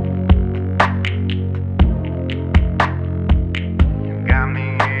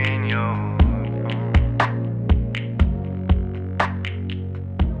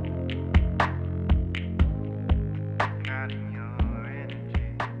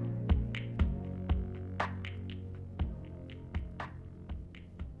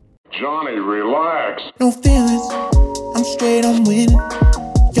 Johnny, relax. No feelings, I'm straight, I'm winning.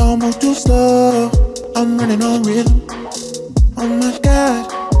 Y'all move too slow, I'm running on rhythm. Oh my God,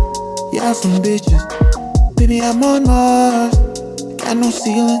 y'all some bitches. Baby, I'm on Mars, got no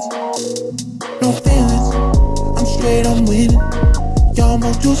ceilings. No feelings, I'm straight, I'm winning. Y'all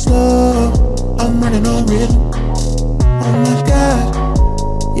move too slow, I'm running on rhythm. Oh my God,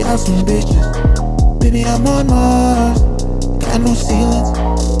 y'all some bitches. Baby, I'm on Mars, got no ceilings.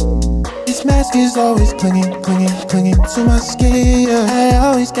 This mask is always clinging, clinging, clinging to my skin, yeah. I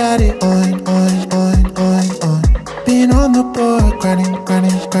always got it on. Been on the board, grinding,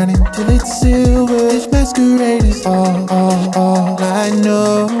 grinding, grinding till it's silver. This masquerade is all I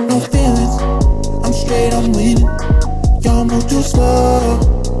know. No feelings, I'm straight, I'm winning. Y'all move too slow,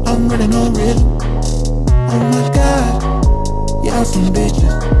 I'm running on rhythm. Oh my God, y'all some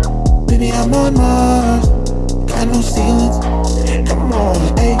bitches. Baby, I'm on Mars, got no ceilings. Come on,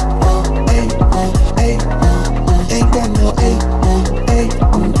 ayy. Ain't got no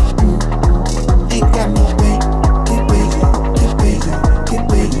ain't got no way. Get busy, get busy, get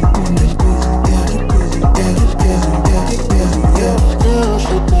busy, get busy, get busy, yeah. You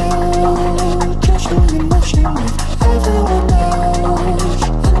should know, just your emotion, everyone knows.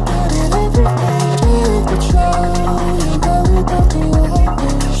 I'm good at everything, take it slow. You got me back to life,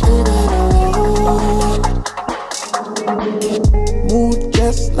 stay that alone. Mood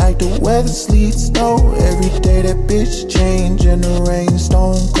just like the weather, sleet, snow. Every day that bitch change in the rain,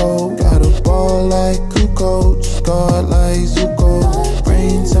 stone cold. Got a ball like Kukoc, scarred like Zuko.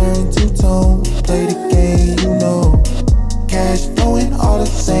 Brain turn two-tone, play the game, you know. Cash flowing all the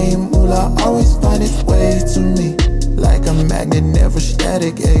same, moolah always find its way to me. Like a magnet, never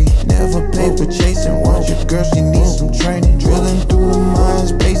static, ayy. Never paper chasing, watch your girl, she needs some training. Drilling through the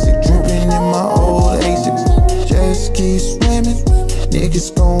mines, basic, dripping in my old Asics.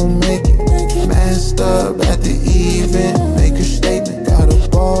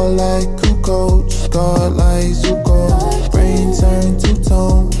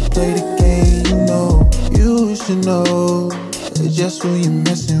 to know just who you're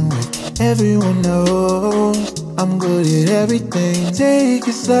messing with. Everyone knows I'm good at everything. Take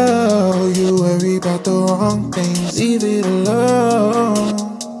it slow, you worry about the wrong things. Leave it alone.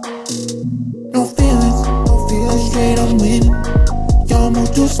 No feelings, I'm straight, I'm winning. Y'all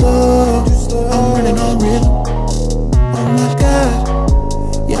move too slow, I'm running on rhythm. Oh my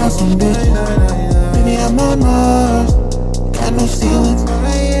God, y'all some bitches. Baby, I'm on Mars, got no ceilings.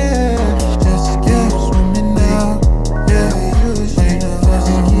 Just keep swimming now, yeah. Just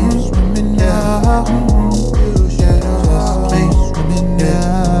keep swimming now. Just keep swimming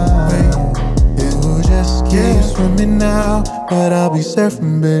now. You just keep swimming now, but I'll be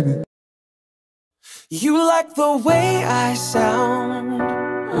surfing, baby. You like the way I sound.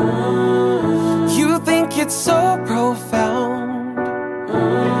 You think it's so profound.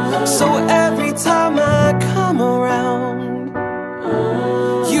 So every time I come around,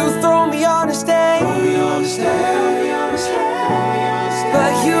 you throw me on a stage.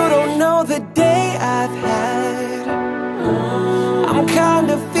 But you don't know the day I've had. I'm kind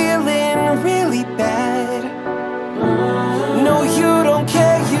of feeling really bad. No, you don't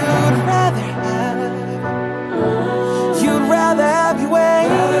care, you'd rather have your way.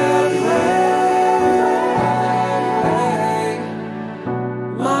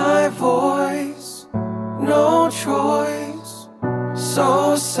 My voice, no choice.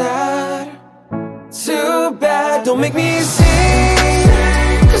 So sad, too bad. Don't make me sing,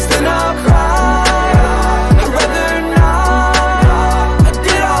 'cause then I'll cry. I'd rather not. I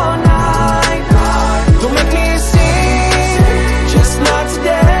did all night. Don't make me sing, just not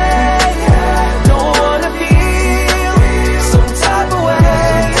today.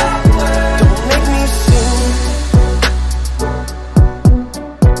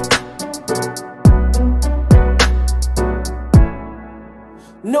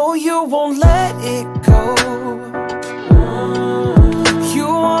 No, you won't let it go. You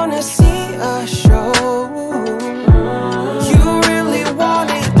wanna see a show. You really want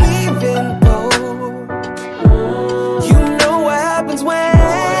it even though you know what happens when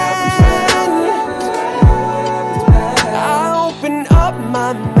I open up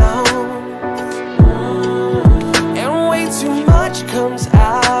my mouth and way too much comes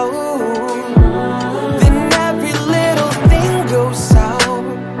out. Then every little thing goes south.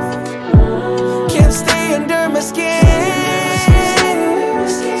 Stay under my skin.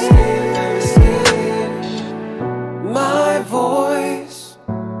 My voice,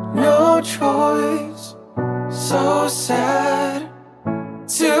 no choice. So sad,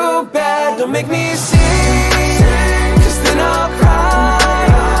 too bad. Don't make me sing, 'cause then I'll cry.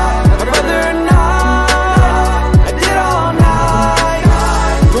 I'd rather not. I did all night.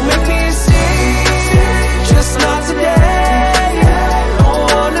 Don't make me sing, just not today.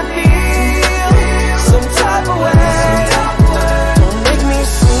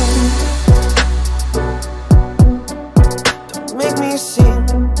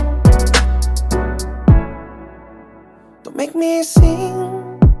 Make me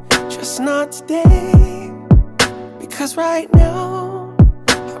sing, just not today. Because right now,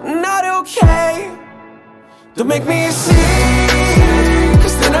 I'm not okay. Don't make me sing,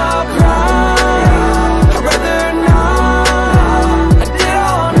 'cause then I'll cry. I'd rather not. I did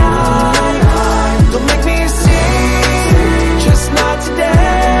all night. Don't make me sing, just not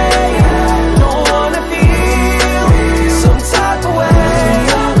today. Don't wanna feel some type of way.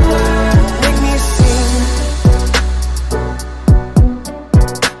 Make me sing.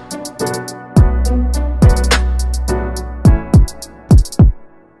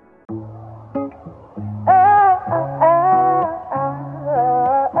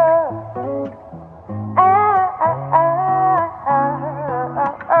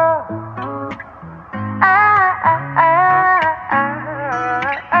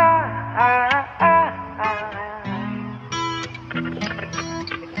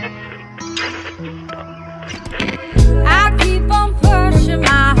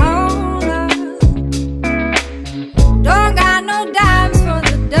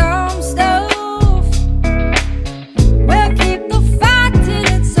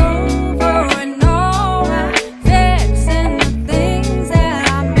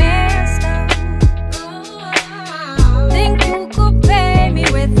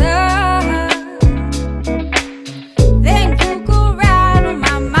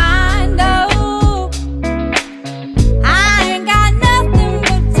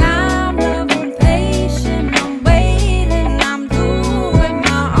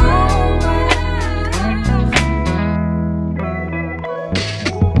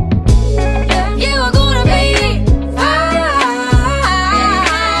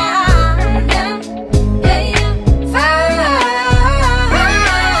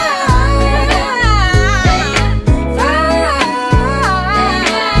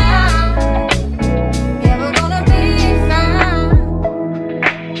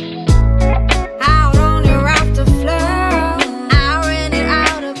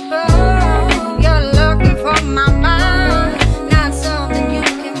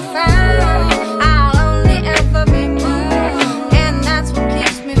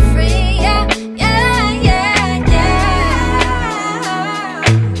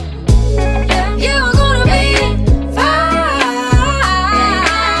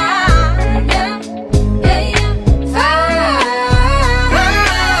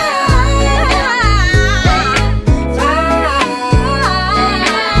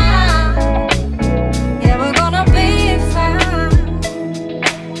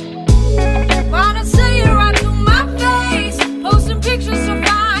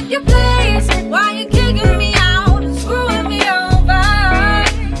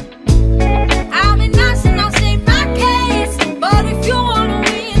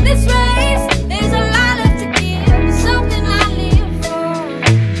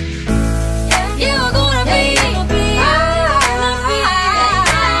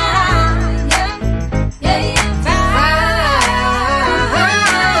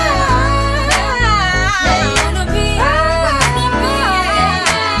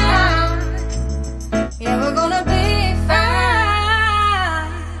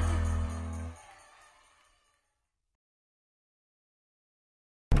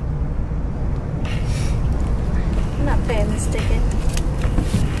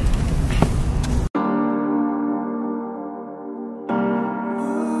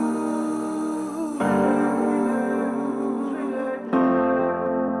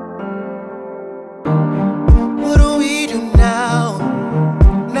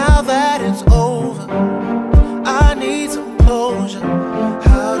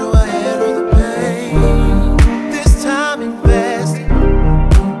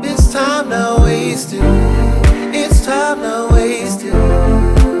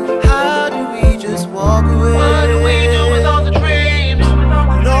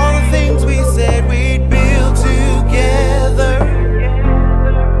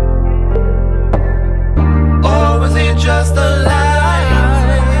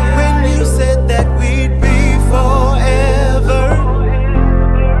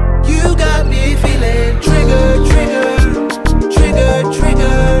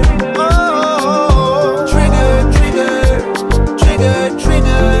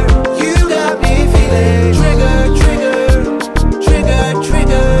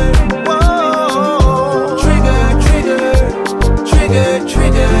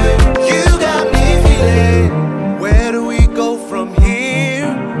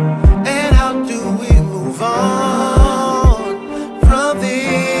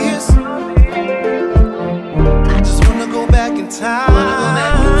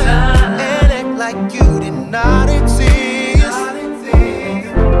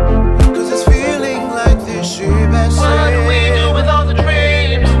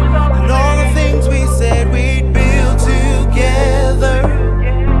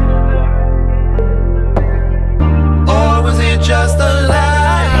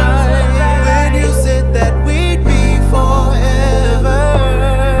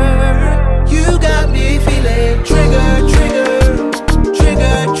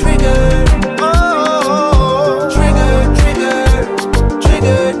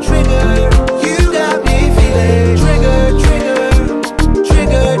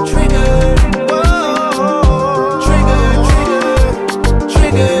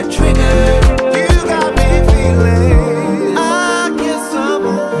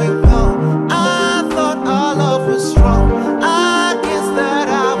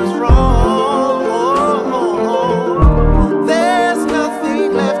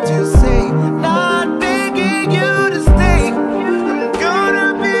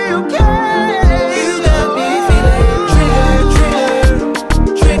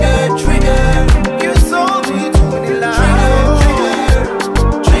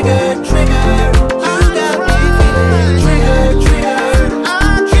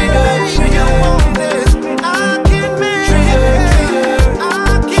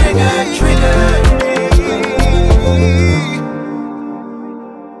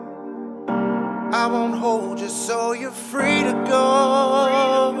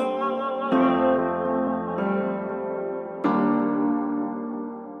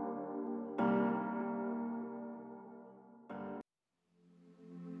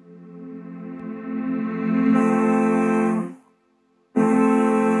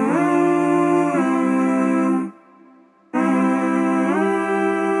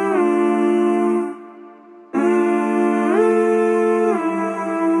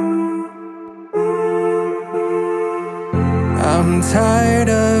 I'm tired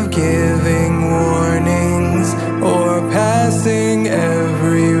of giving warnings or passing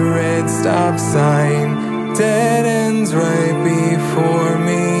every red stop sign. Dead ends right before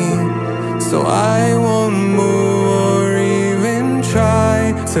me, so I won't move or even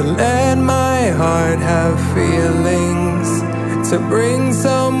try to let my heart have feelings, to bring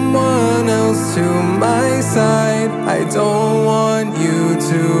someone else to my side. I don't want you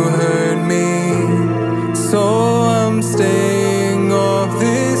to hurt me, so I'm staying off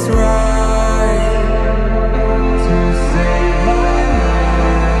this ride to save my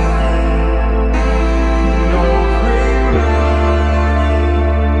life. No free ride,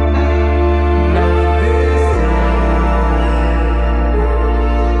 not this time.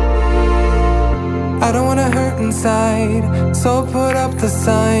 I don't wanna hurt inside, so put up the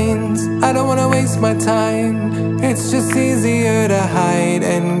signs. I don't wanna waste my time. It's just easier to hide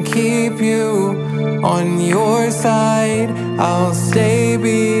and keep you on your side. I'll stay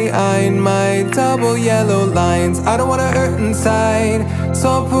behind my double yellow lines. I don't wanna hurt inside,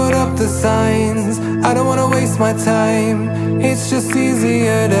 so put up the signs. I don't wanna waste my time. It's just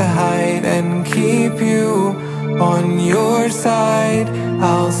easier to hide and keep you on your side.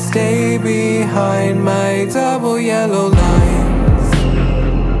 I'll stay behind my double yellow lines.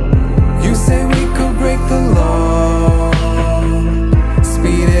 You say we could break the law,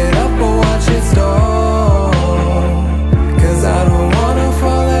 speed it up or watch it stall, 'cause I don't wanna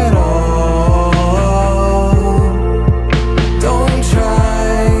fall at all. Don't try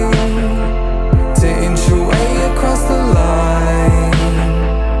to inch your way across the line,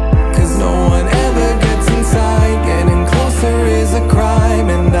 'cause no one ever gets inside. Getting closer is a crime,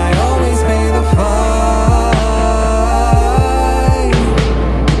 and I always pay the fine.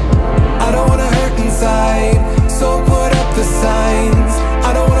 I don't wanna hurt inside, so put up the signs. I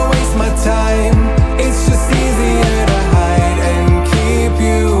don't wanna waste my time. It's just easier to hide and keep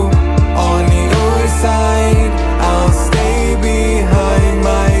you on your side. I'll stay behind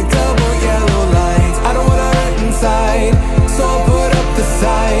my double yellow lines. I don't wanna hurt inside, so put up the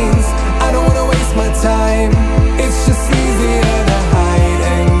signs. I don't wanna waste my time. It's just easier to hide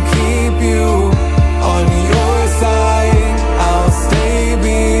and keep you on your side. I'll stay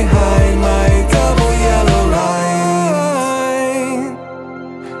behind my double yellow line.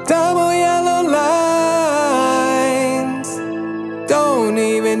 Double yellow lines. Don't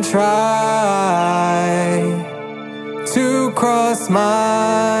even try to cross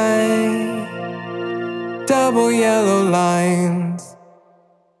my double yellow lines.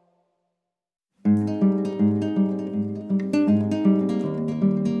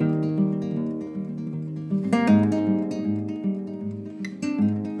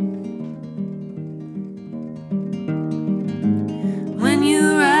 When you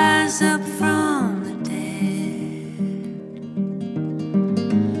rise up from the dead,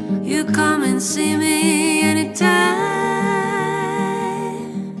 you come and see me anytime.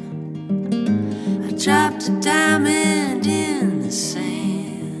 I dropped a diamond in the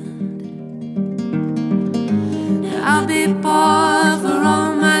sand. Now I'll be poor for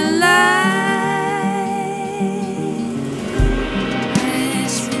all my life.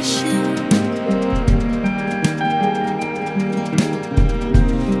 Ice fishing,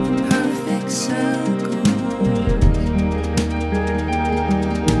 perfect circle.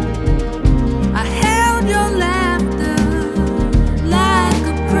 I held your laughter like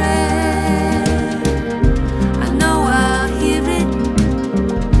a prayer. I know I'll hear it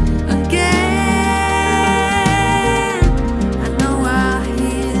again. I know I'll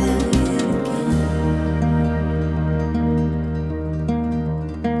hear it again.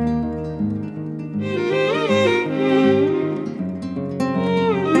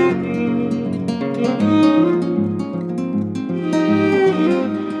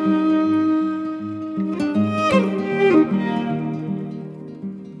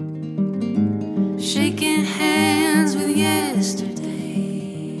 Shaking hands with yesterday.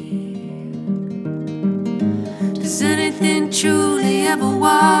 Does anything truly ever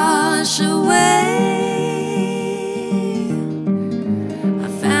wash away? I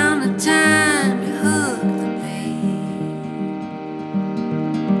found the time to hook the bait,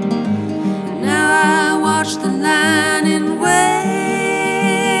 and now I watch the line and wait.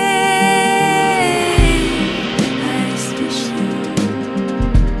 Ice fishing,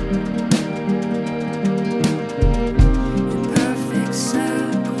 perfect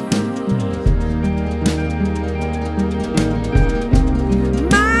circle.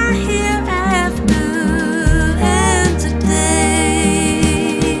 My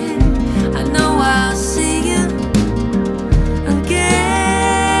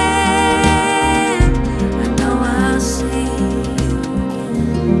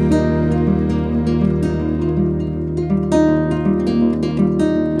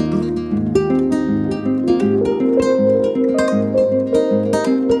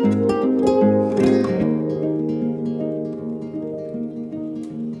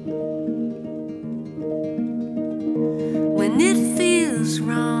was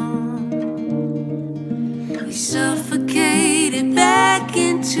wrong. We suffocated back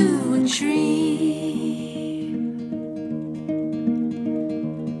into a dream.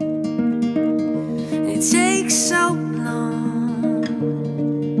 It takes so long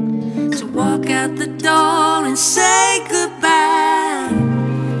to walk out the door and say goodbye.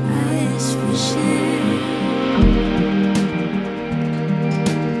 Eyes for shit.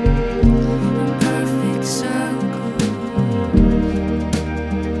 Perfect circle.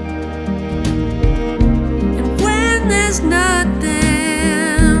 And when there's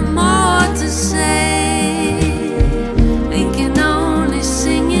nothing more to say, we can only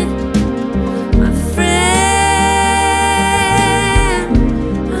sing it, my friend.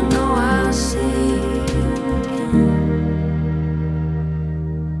 I know I'll see you again.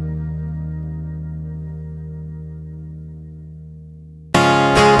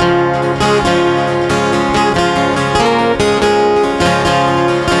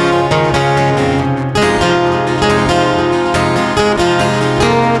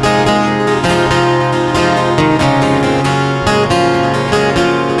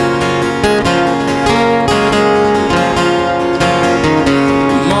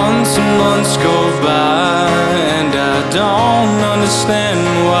 Months and months go by, and I don't understand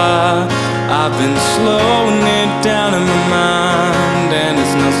why. I've been slowing it down in my mind, and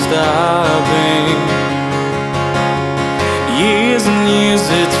it's not stopping. Years and years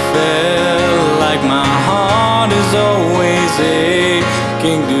it's felt like my heart is always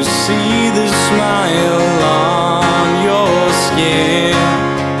aching to see the smile on your skin.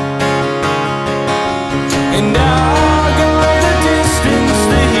 And I go the distance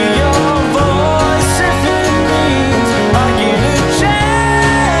to hear your voice if it means I get a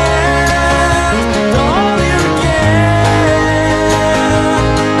chance to hold you again.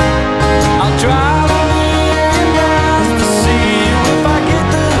 I'll drive a million miles to see you if I get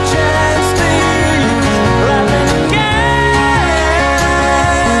the chance to hear you laughing again,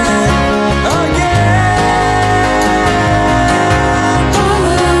 again.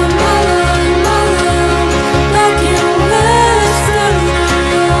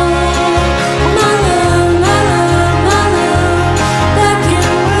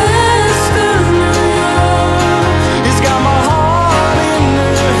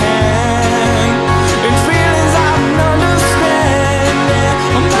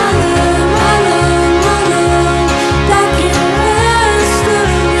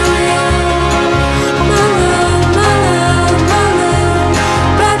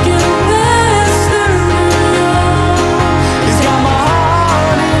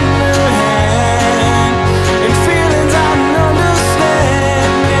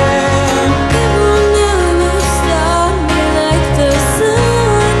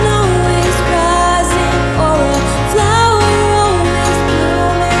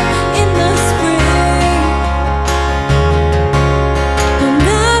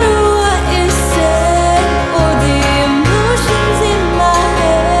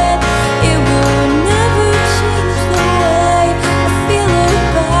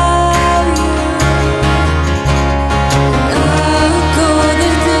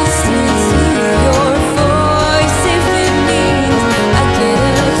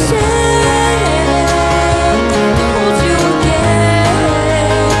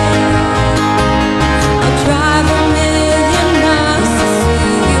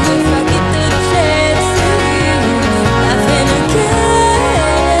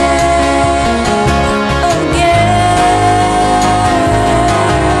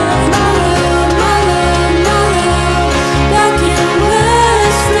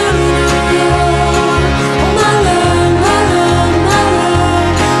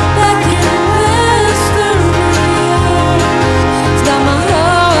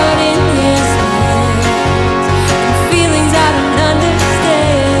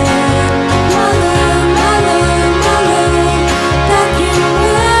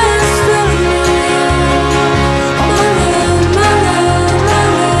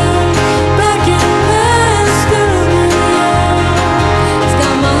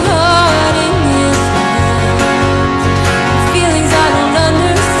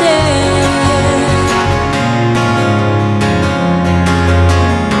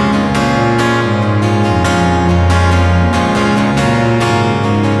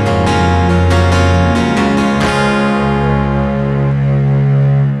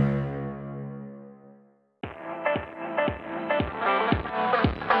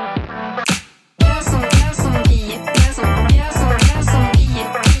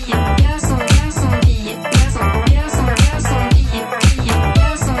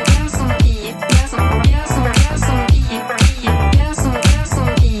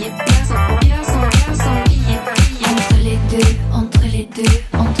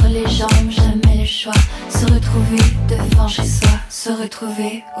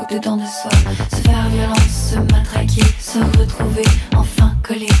 retrouver au-dedans de soi, se faire violence, se matraquer, se retrouver, enfin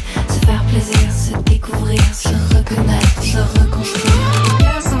coller, se faire plaisir, se découvrir, se reconnaître, se reconstruire.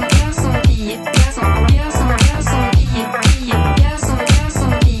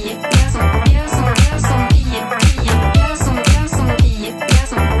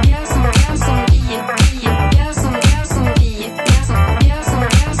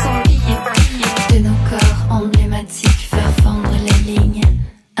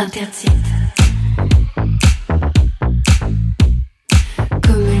 Interdite.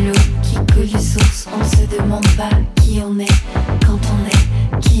 Comme l'eau qui coule du source, on ne se demande pas qui on est. Quand on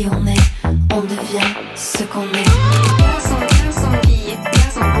est qui on est, on devient ce qu'on est.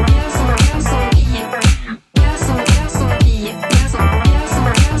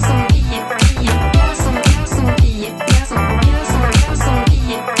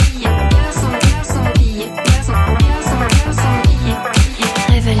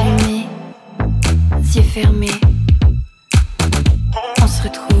 Fermé, on se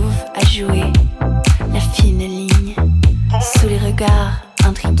retrouve à jouer la fine ligne, sous les regards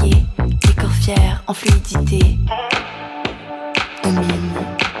intrigués, les corps fiers en fluidité, domine.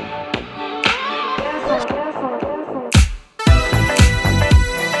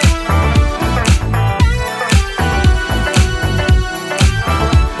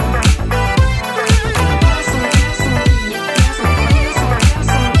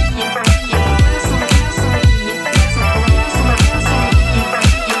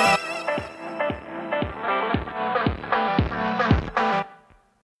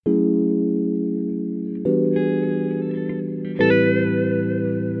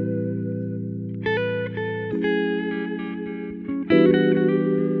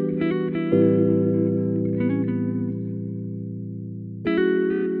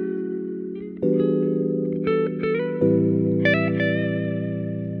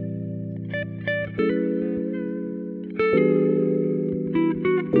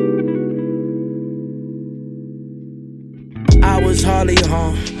 Hardly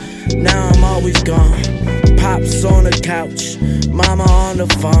home, now I'm always gone. Pops on the couch, mama on the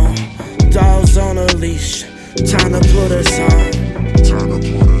phone, dogs on a leash. Time to put us on.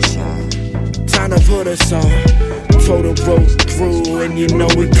 Time to put us on. Told her roll through, and you know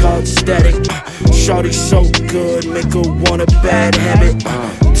we called static. Shorty so good, make her want a bad habit.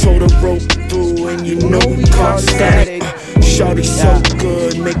 Told her roll through, and you know we called static. Shorty so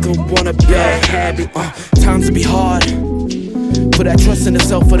good, make her want a bad habit. Times to be hard. Put that trust in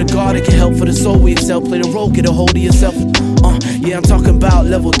yourself for the God, it can help for the soul we excel. Play the role, get a hold of yourself. Yeah, I'm talking about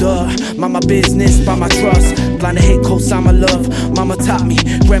level duh. Mind my business, by my trust. Blind to hate, co-sign my love. Mama taught me,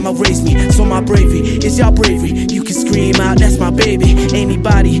 grandma raised me. So my bravery, it's y'all bravery. You can scream out, that's my baby.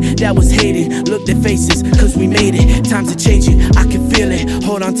 Anybody that was hated, look their faces, cause we made it. Time to change it, I can feel it.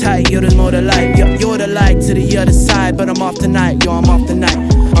 Hold on tight, yo, there's more to life. Yo, you're the light to the other side, but I'm off tonight, yo, I'm off tonight.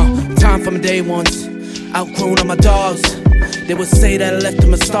 Time from day ones, outgrown on my dogs. They would say that I left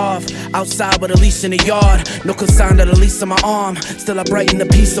them to starve. Outside with a leash in the yard. No consign that a lease on my arm. Still I brighten a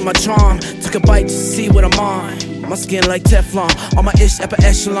piece of my charm. Took a bite to see what I'm on. My skin like Teflon. All my ish upper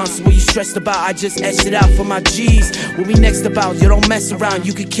echelon. So what you stressed about, I just etched it out for my G's. What we next about, you don't mess around.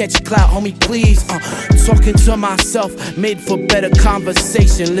 You can catch a clout, homie, please. Talking to myself, made for better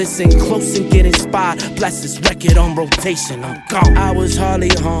conversation. Listen close and get inspired. Blast this record on rotation. I'm gone. I was hardly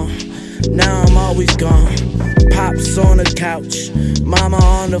home. Now I'm always gone. Pops on the couch, mama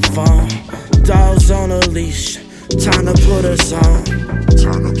on the phone, dogs on a leash. Time to put us on.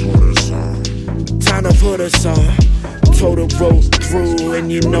 Time to put us on. Told her roll through,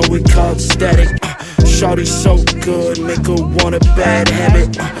 and you know we called static. Shorty so good, make her want a bad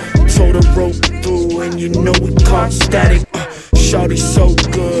habit. Told her roll through, and you know we called static. Shorty so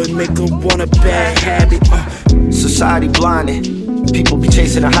good, make her want a bad habit. Society blinded. People be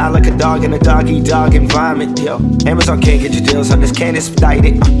chasing a high like a dog in a dog-eat-dog environment, yo. Amazon can't get your deals on this, can't expedite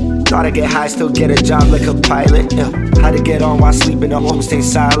it. Thought I'd get high, still get a job like a pilot, yo. How to get on while sleeping, I'm home, stay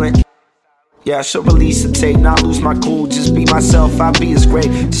silent. Yeah, I should release the tape, not lose my cool, just be myself, I'll be as great.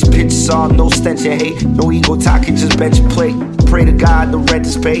 Just pitch song, no stench of hate, no ego talking, just bench a plate. Pray to God, the rent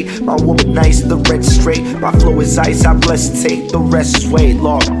is paid. My woman nice, the rent is straight. My flow is ice, I bless and take, the rest is weight,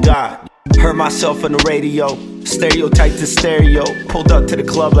 Lord God. Heard myself on the radio, stereotype to stereo. Pulled up to the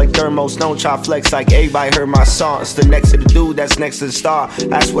club like thermos, don't try flex like everybody heard my song. It's the next to the dude that's next to the star.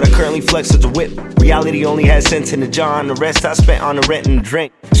 That's what I currently flex as a whip. Reality only has sense in the jar, and the rest I spent on the rent and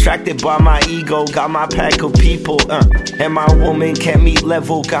drink. Distracted by my ego, got my pack of people, and my woman kept me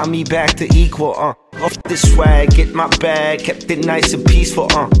level, got me back to equal, Off the swag, get my bag, kept it nice and peaceful,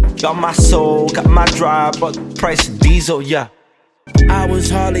 Got my soul, got my drive, but the price of diesel, yeah. I was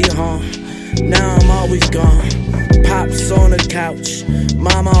hardly home, now I'm always gone. Pops on the couch,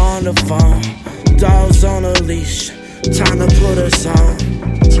 mama on the phone, dogs on a leash. Time to put us on.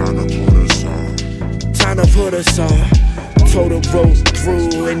 Time to put us on. Told her roll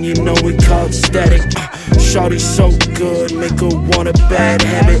through, and you know we called static. Shawty so good, make her want a bad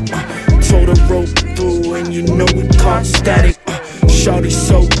habit. Told her roll through, and you know we called static. Shawty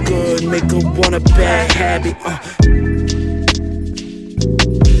so good, make her want a bad habit.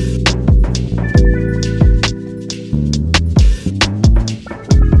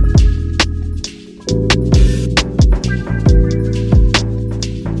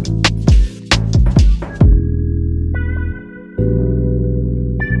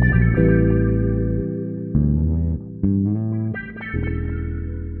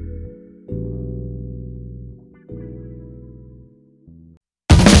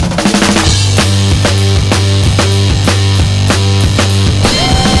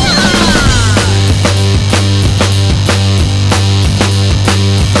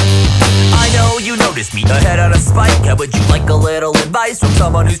 From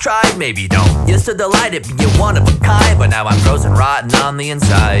someone who's tried, maybe don't. Used to delight it, being one of a kind, but now I'm frozen rotten on the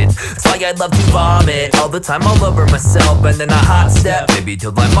inside. It's like I'd love to vomit all the time all over myself, and then a hot step, maybe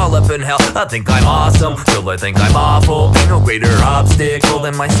till I'm all up in hell. I think I'm awesome, till I think I'm awful. Ain't no greater obstacle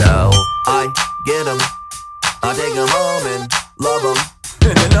than myself. I get 'em, I take 'em home and love 'em.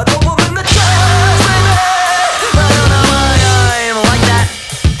 And another woman that tries with me. I don't know why I'm like that.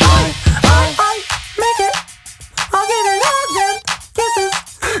 I make it, I'll give it all them kisses.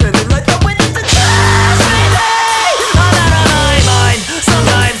 And then let the wind into trash with me. All out of my mind,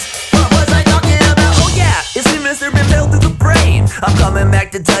 sometimes. What was I talking about? Oh yeah, it's me, Mr. Been filled through the brain. I'm coming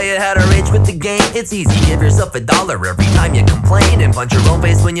back to tell you how to rage with the game. It's easy, give yourself $1 every time you complain, and punch your own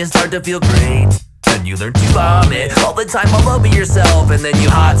face when you start to feel great. Then you learn to vomit all the time all over yourself, and then you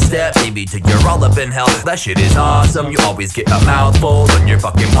hot step, maybe till you're all up in hell. That shit is awesome, you always get a mouthful when your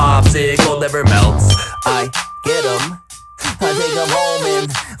fucking popsicle never melts. I get 'em, I take 'em home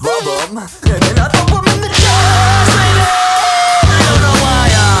and love 'em. And then I throw 'em in the trash, baby. I don't know why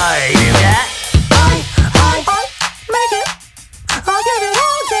I do that. I make it, I'll give it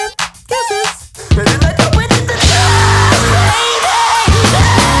all them kisses. And then let the wind in the trash, baby.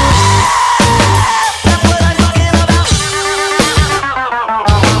 That's what I'm talking about.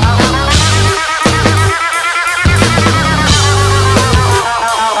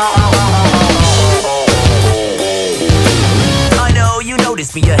 I know you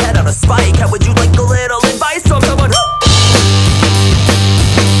noticed me ahead on a spike. How would you like a little advice from someone who?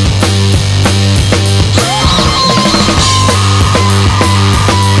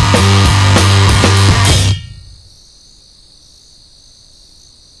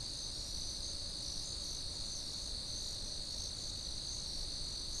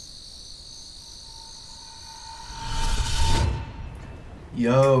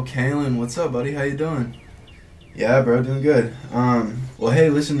 Yo, Kalen, what's up, buddy? How you doing? Yeah, bro, doing good. Well, hey,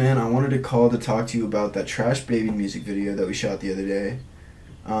 listen, man, I wanted to call to talk to you about that Trash Baby music video that we shot the other day.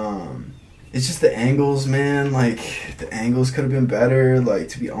 It's just the angles, man. Like, the angles could have been better. Like,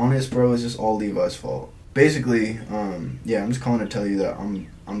 to be honest, bro, it's just all Levi's fault. Basically, yeah, I'm just calling to tell you that I'm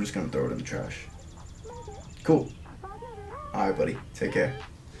just gonna throw it in the trash. Cool. Alright, buddy. Take care.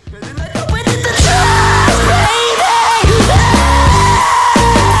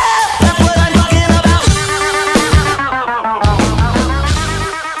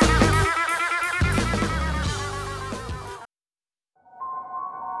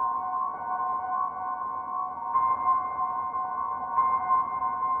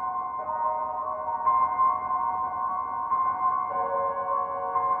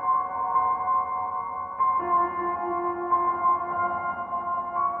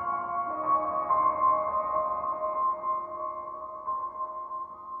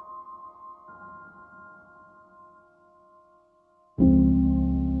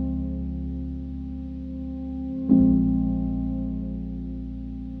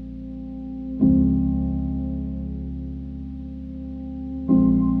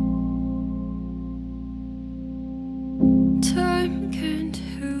 Time can't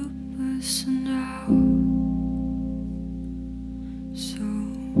help us now, so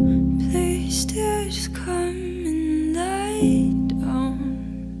please just come and lie down.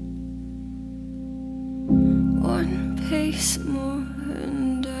 One pace more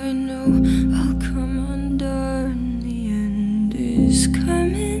and I know I'll come undone. The end is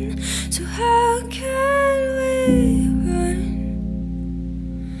coming, so how can we run?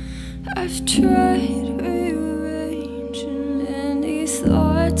 I've tried rearranging any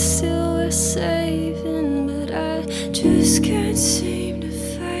thoughts still we're saving, but I just can't see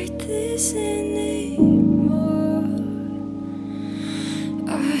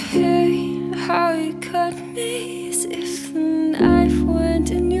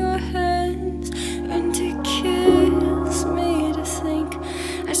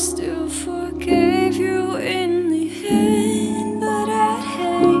I still forgave you in the end, but I'd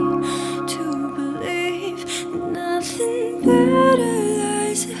hate to believe that nothing better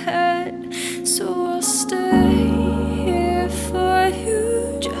lies ahead. So I'll stay here for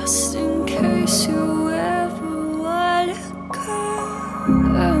you, just in case you ever want to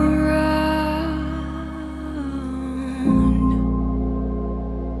come around.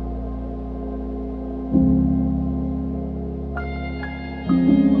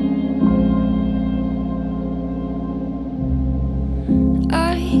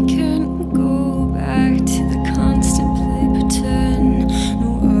 I can't go back to the constant play pretend. No,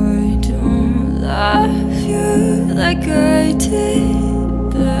 I don't love you like I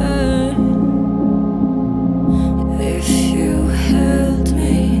did then. If you held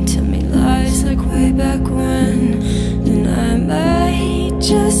me, tell me lies like way back when, then I might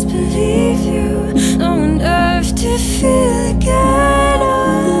just believe you long enough to feel again.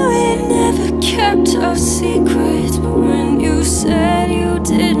 Oh, we never kept our secrets, but when you said you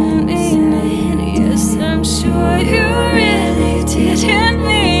didn't mean it, yes, I'm sure you really didn't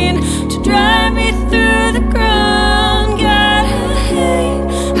mean to drive me through the ground. God, I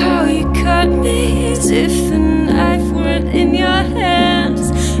hate how you cut me as if the knife weren't in your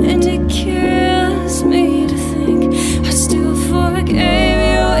hands, and it kills me to think I still forgave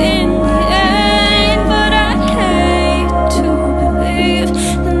you in the end. But I hate to believe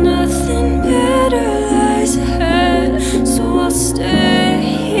that nothing better lies ahead. So I'll stay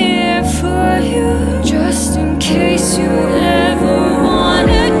here for you, just in case you ever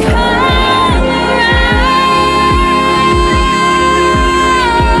wanna come around.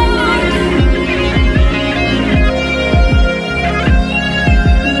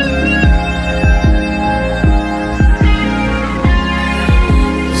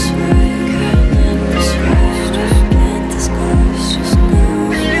 This way, get this way, just get this close, just go.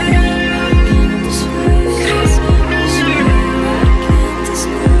 Get this way, get this way, get this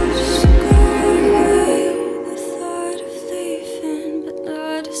close, just go away. The thought of leaving, but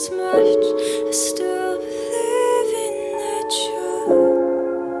not as much. I still believe in that you'll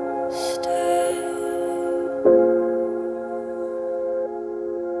stay.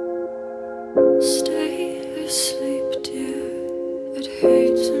 Stay asleep, dear. I'd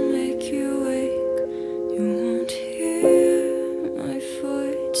hate to make you wake. You won't hear my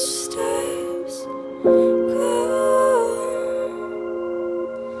footsteps go.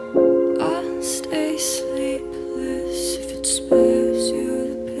 I'll stay sleepless if it spares you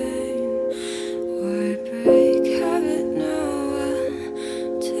the pain. Why break habit now?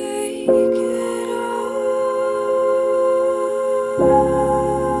 I'll take it all.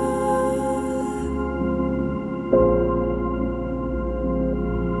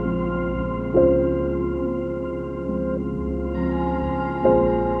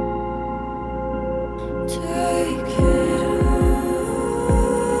 Take it all.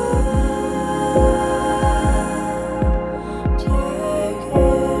 Take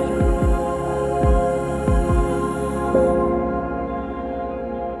it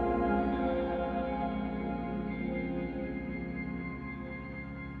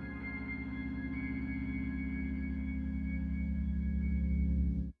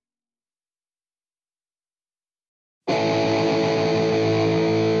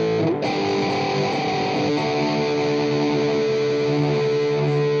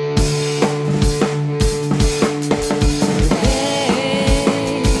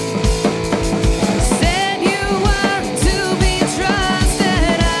Said you were to be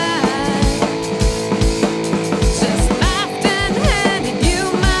trusted. I just laughed and handed you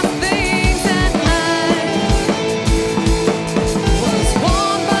my things, and I was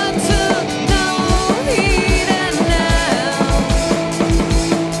warm but took no heed. And now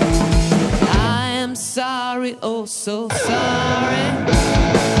I am sorry, oh so sorry.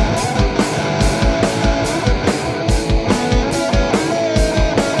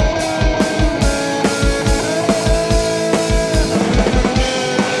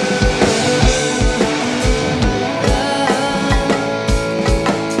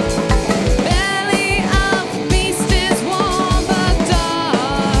 Belly of the beast is warm but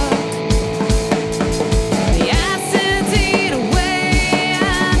dark. The acids eat away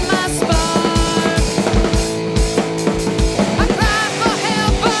at my spark. I cry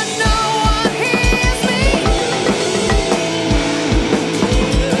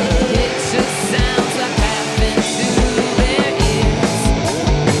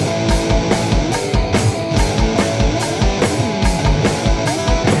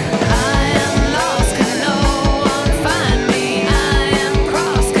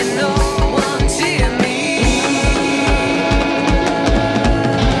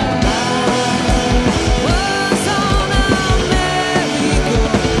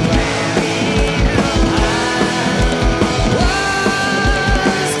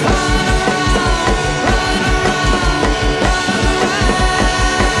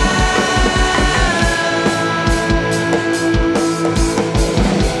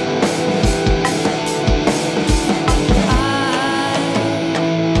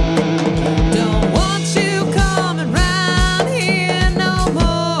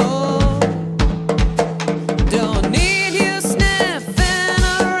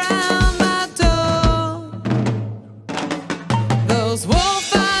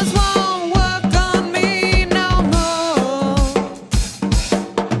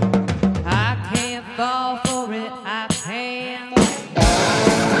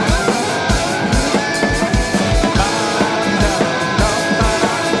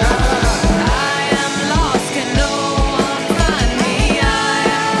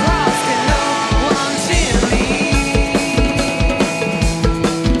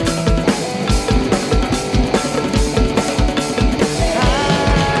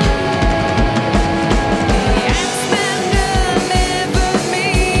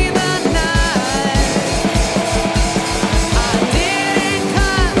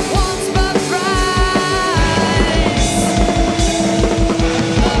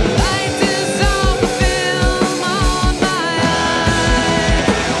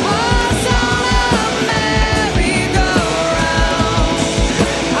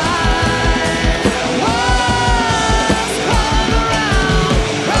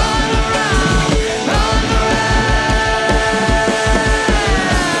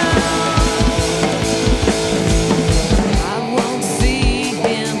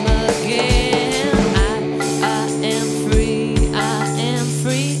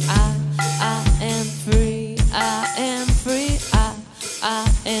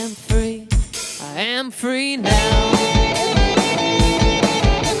am free now.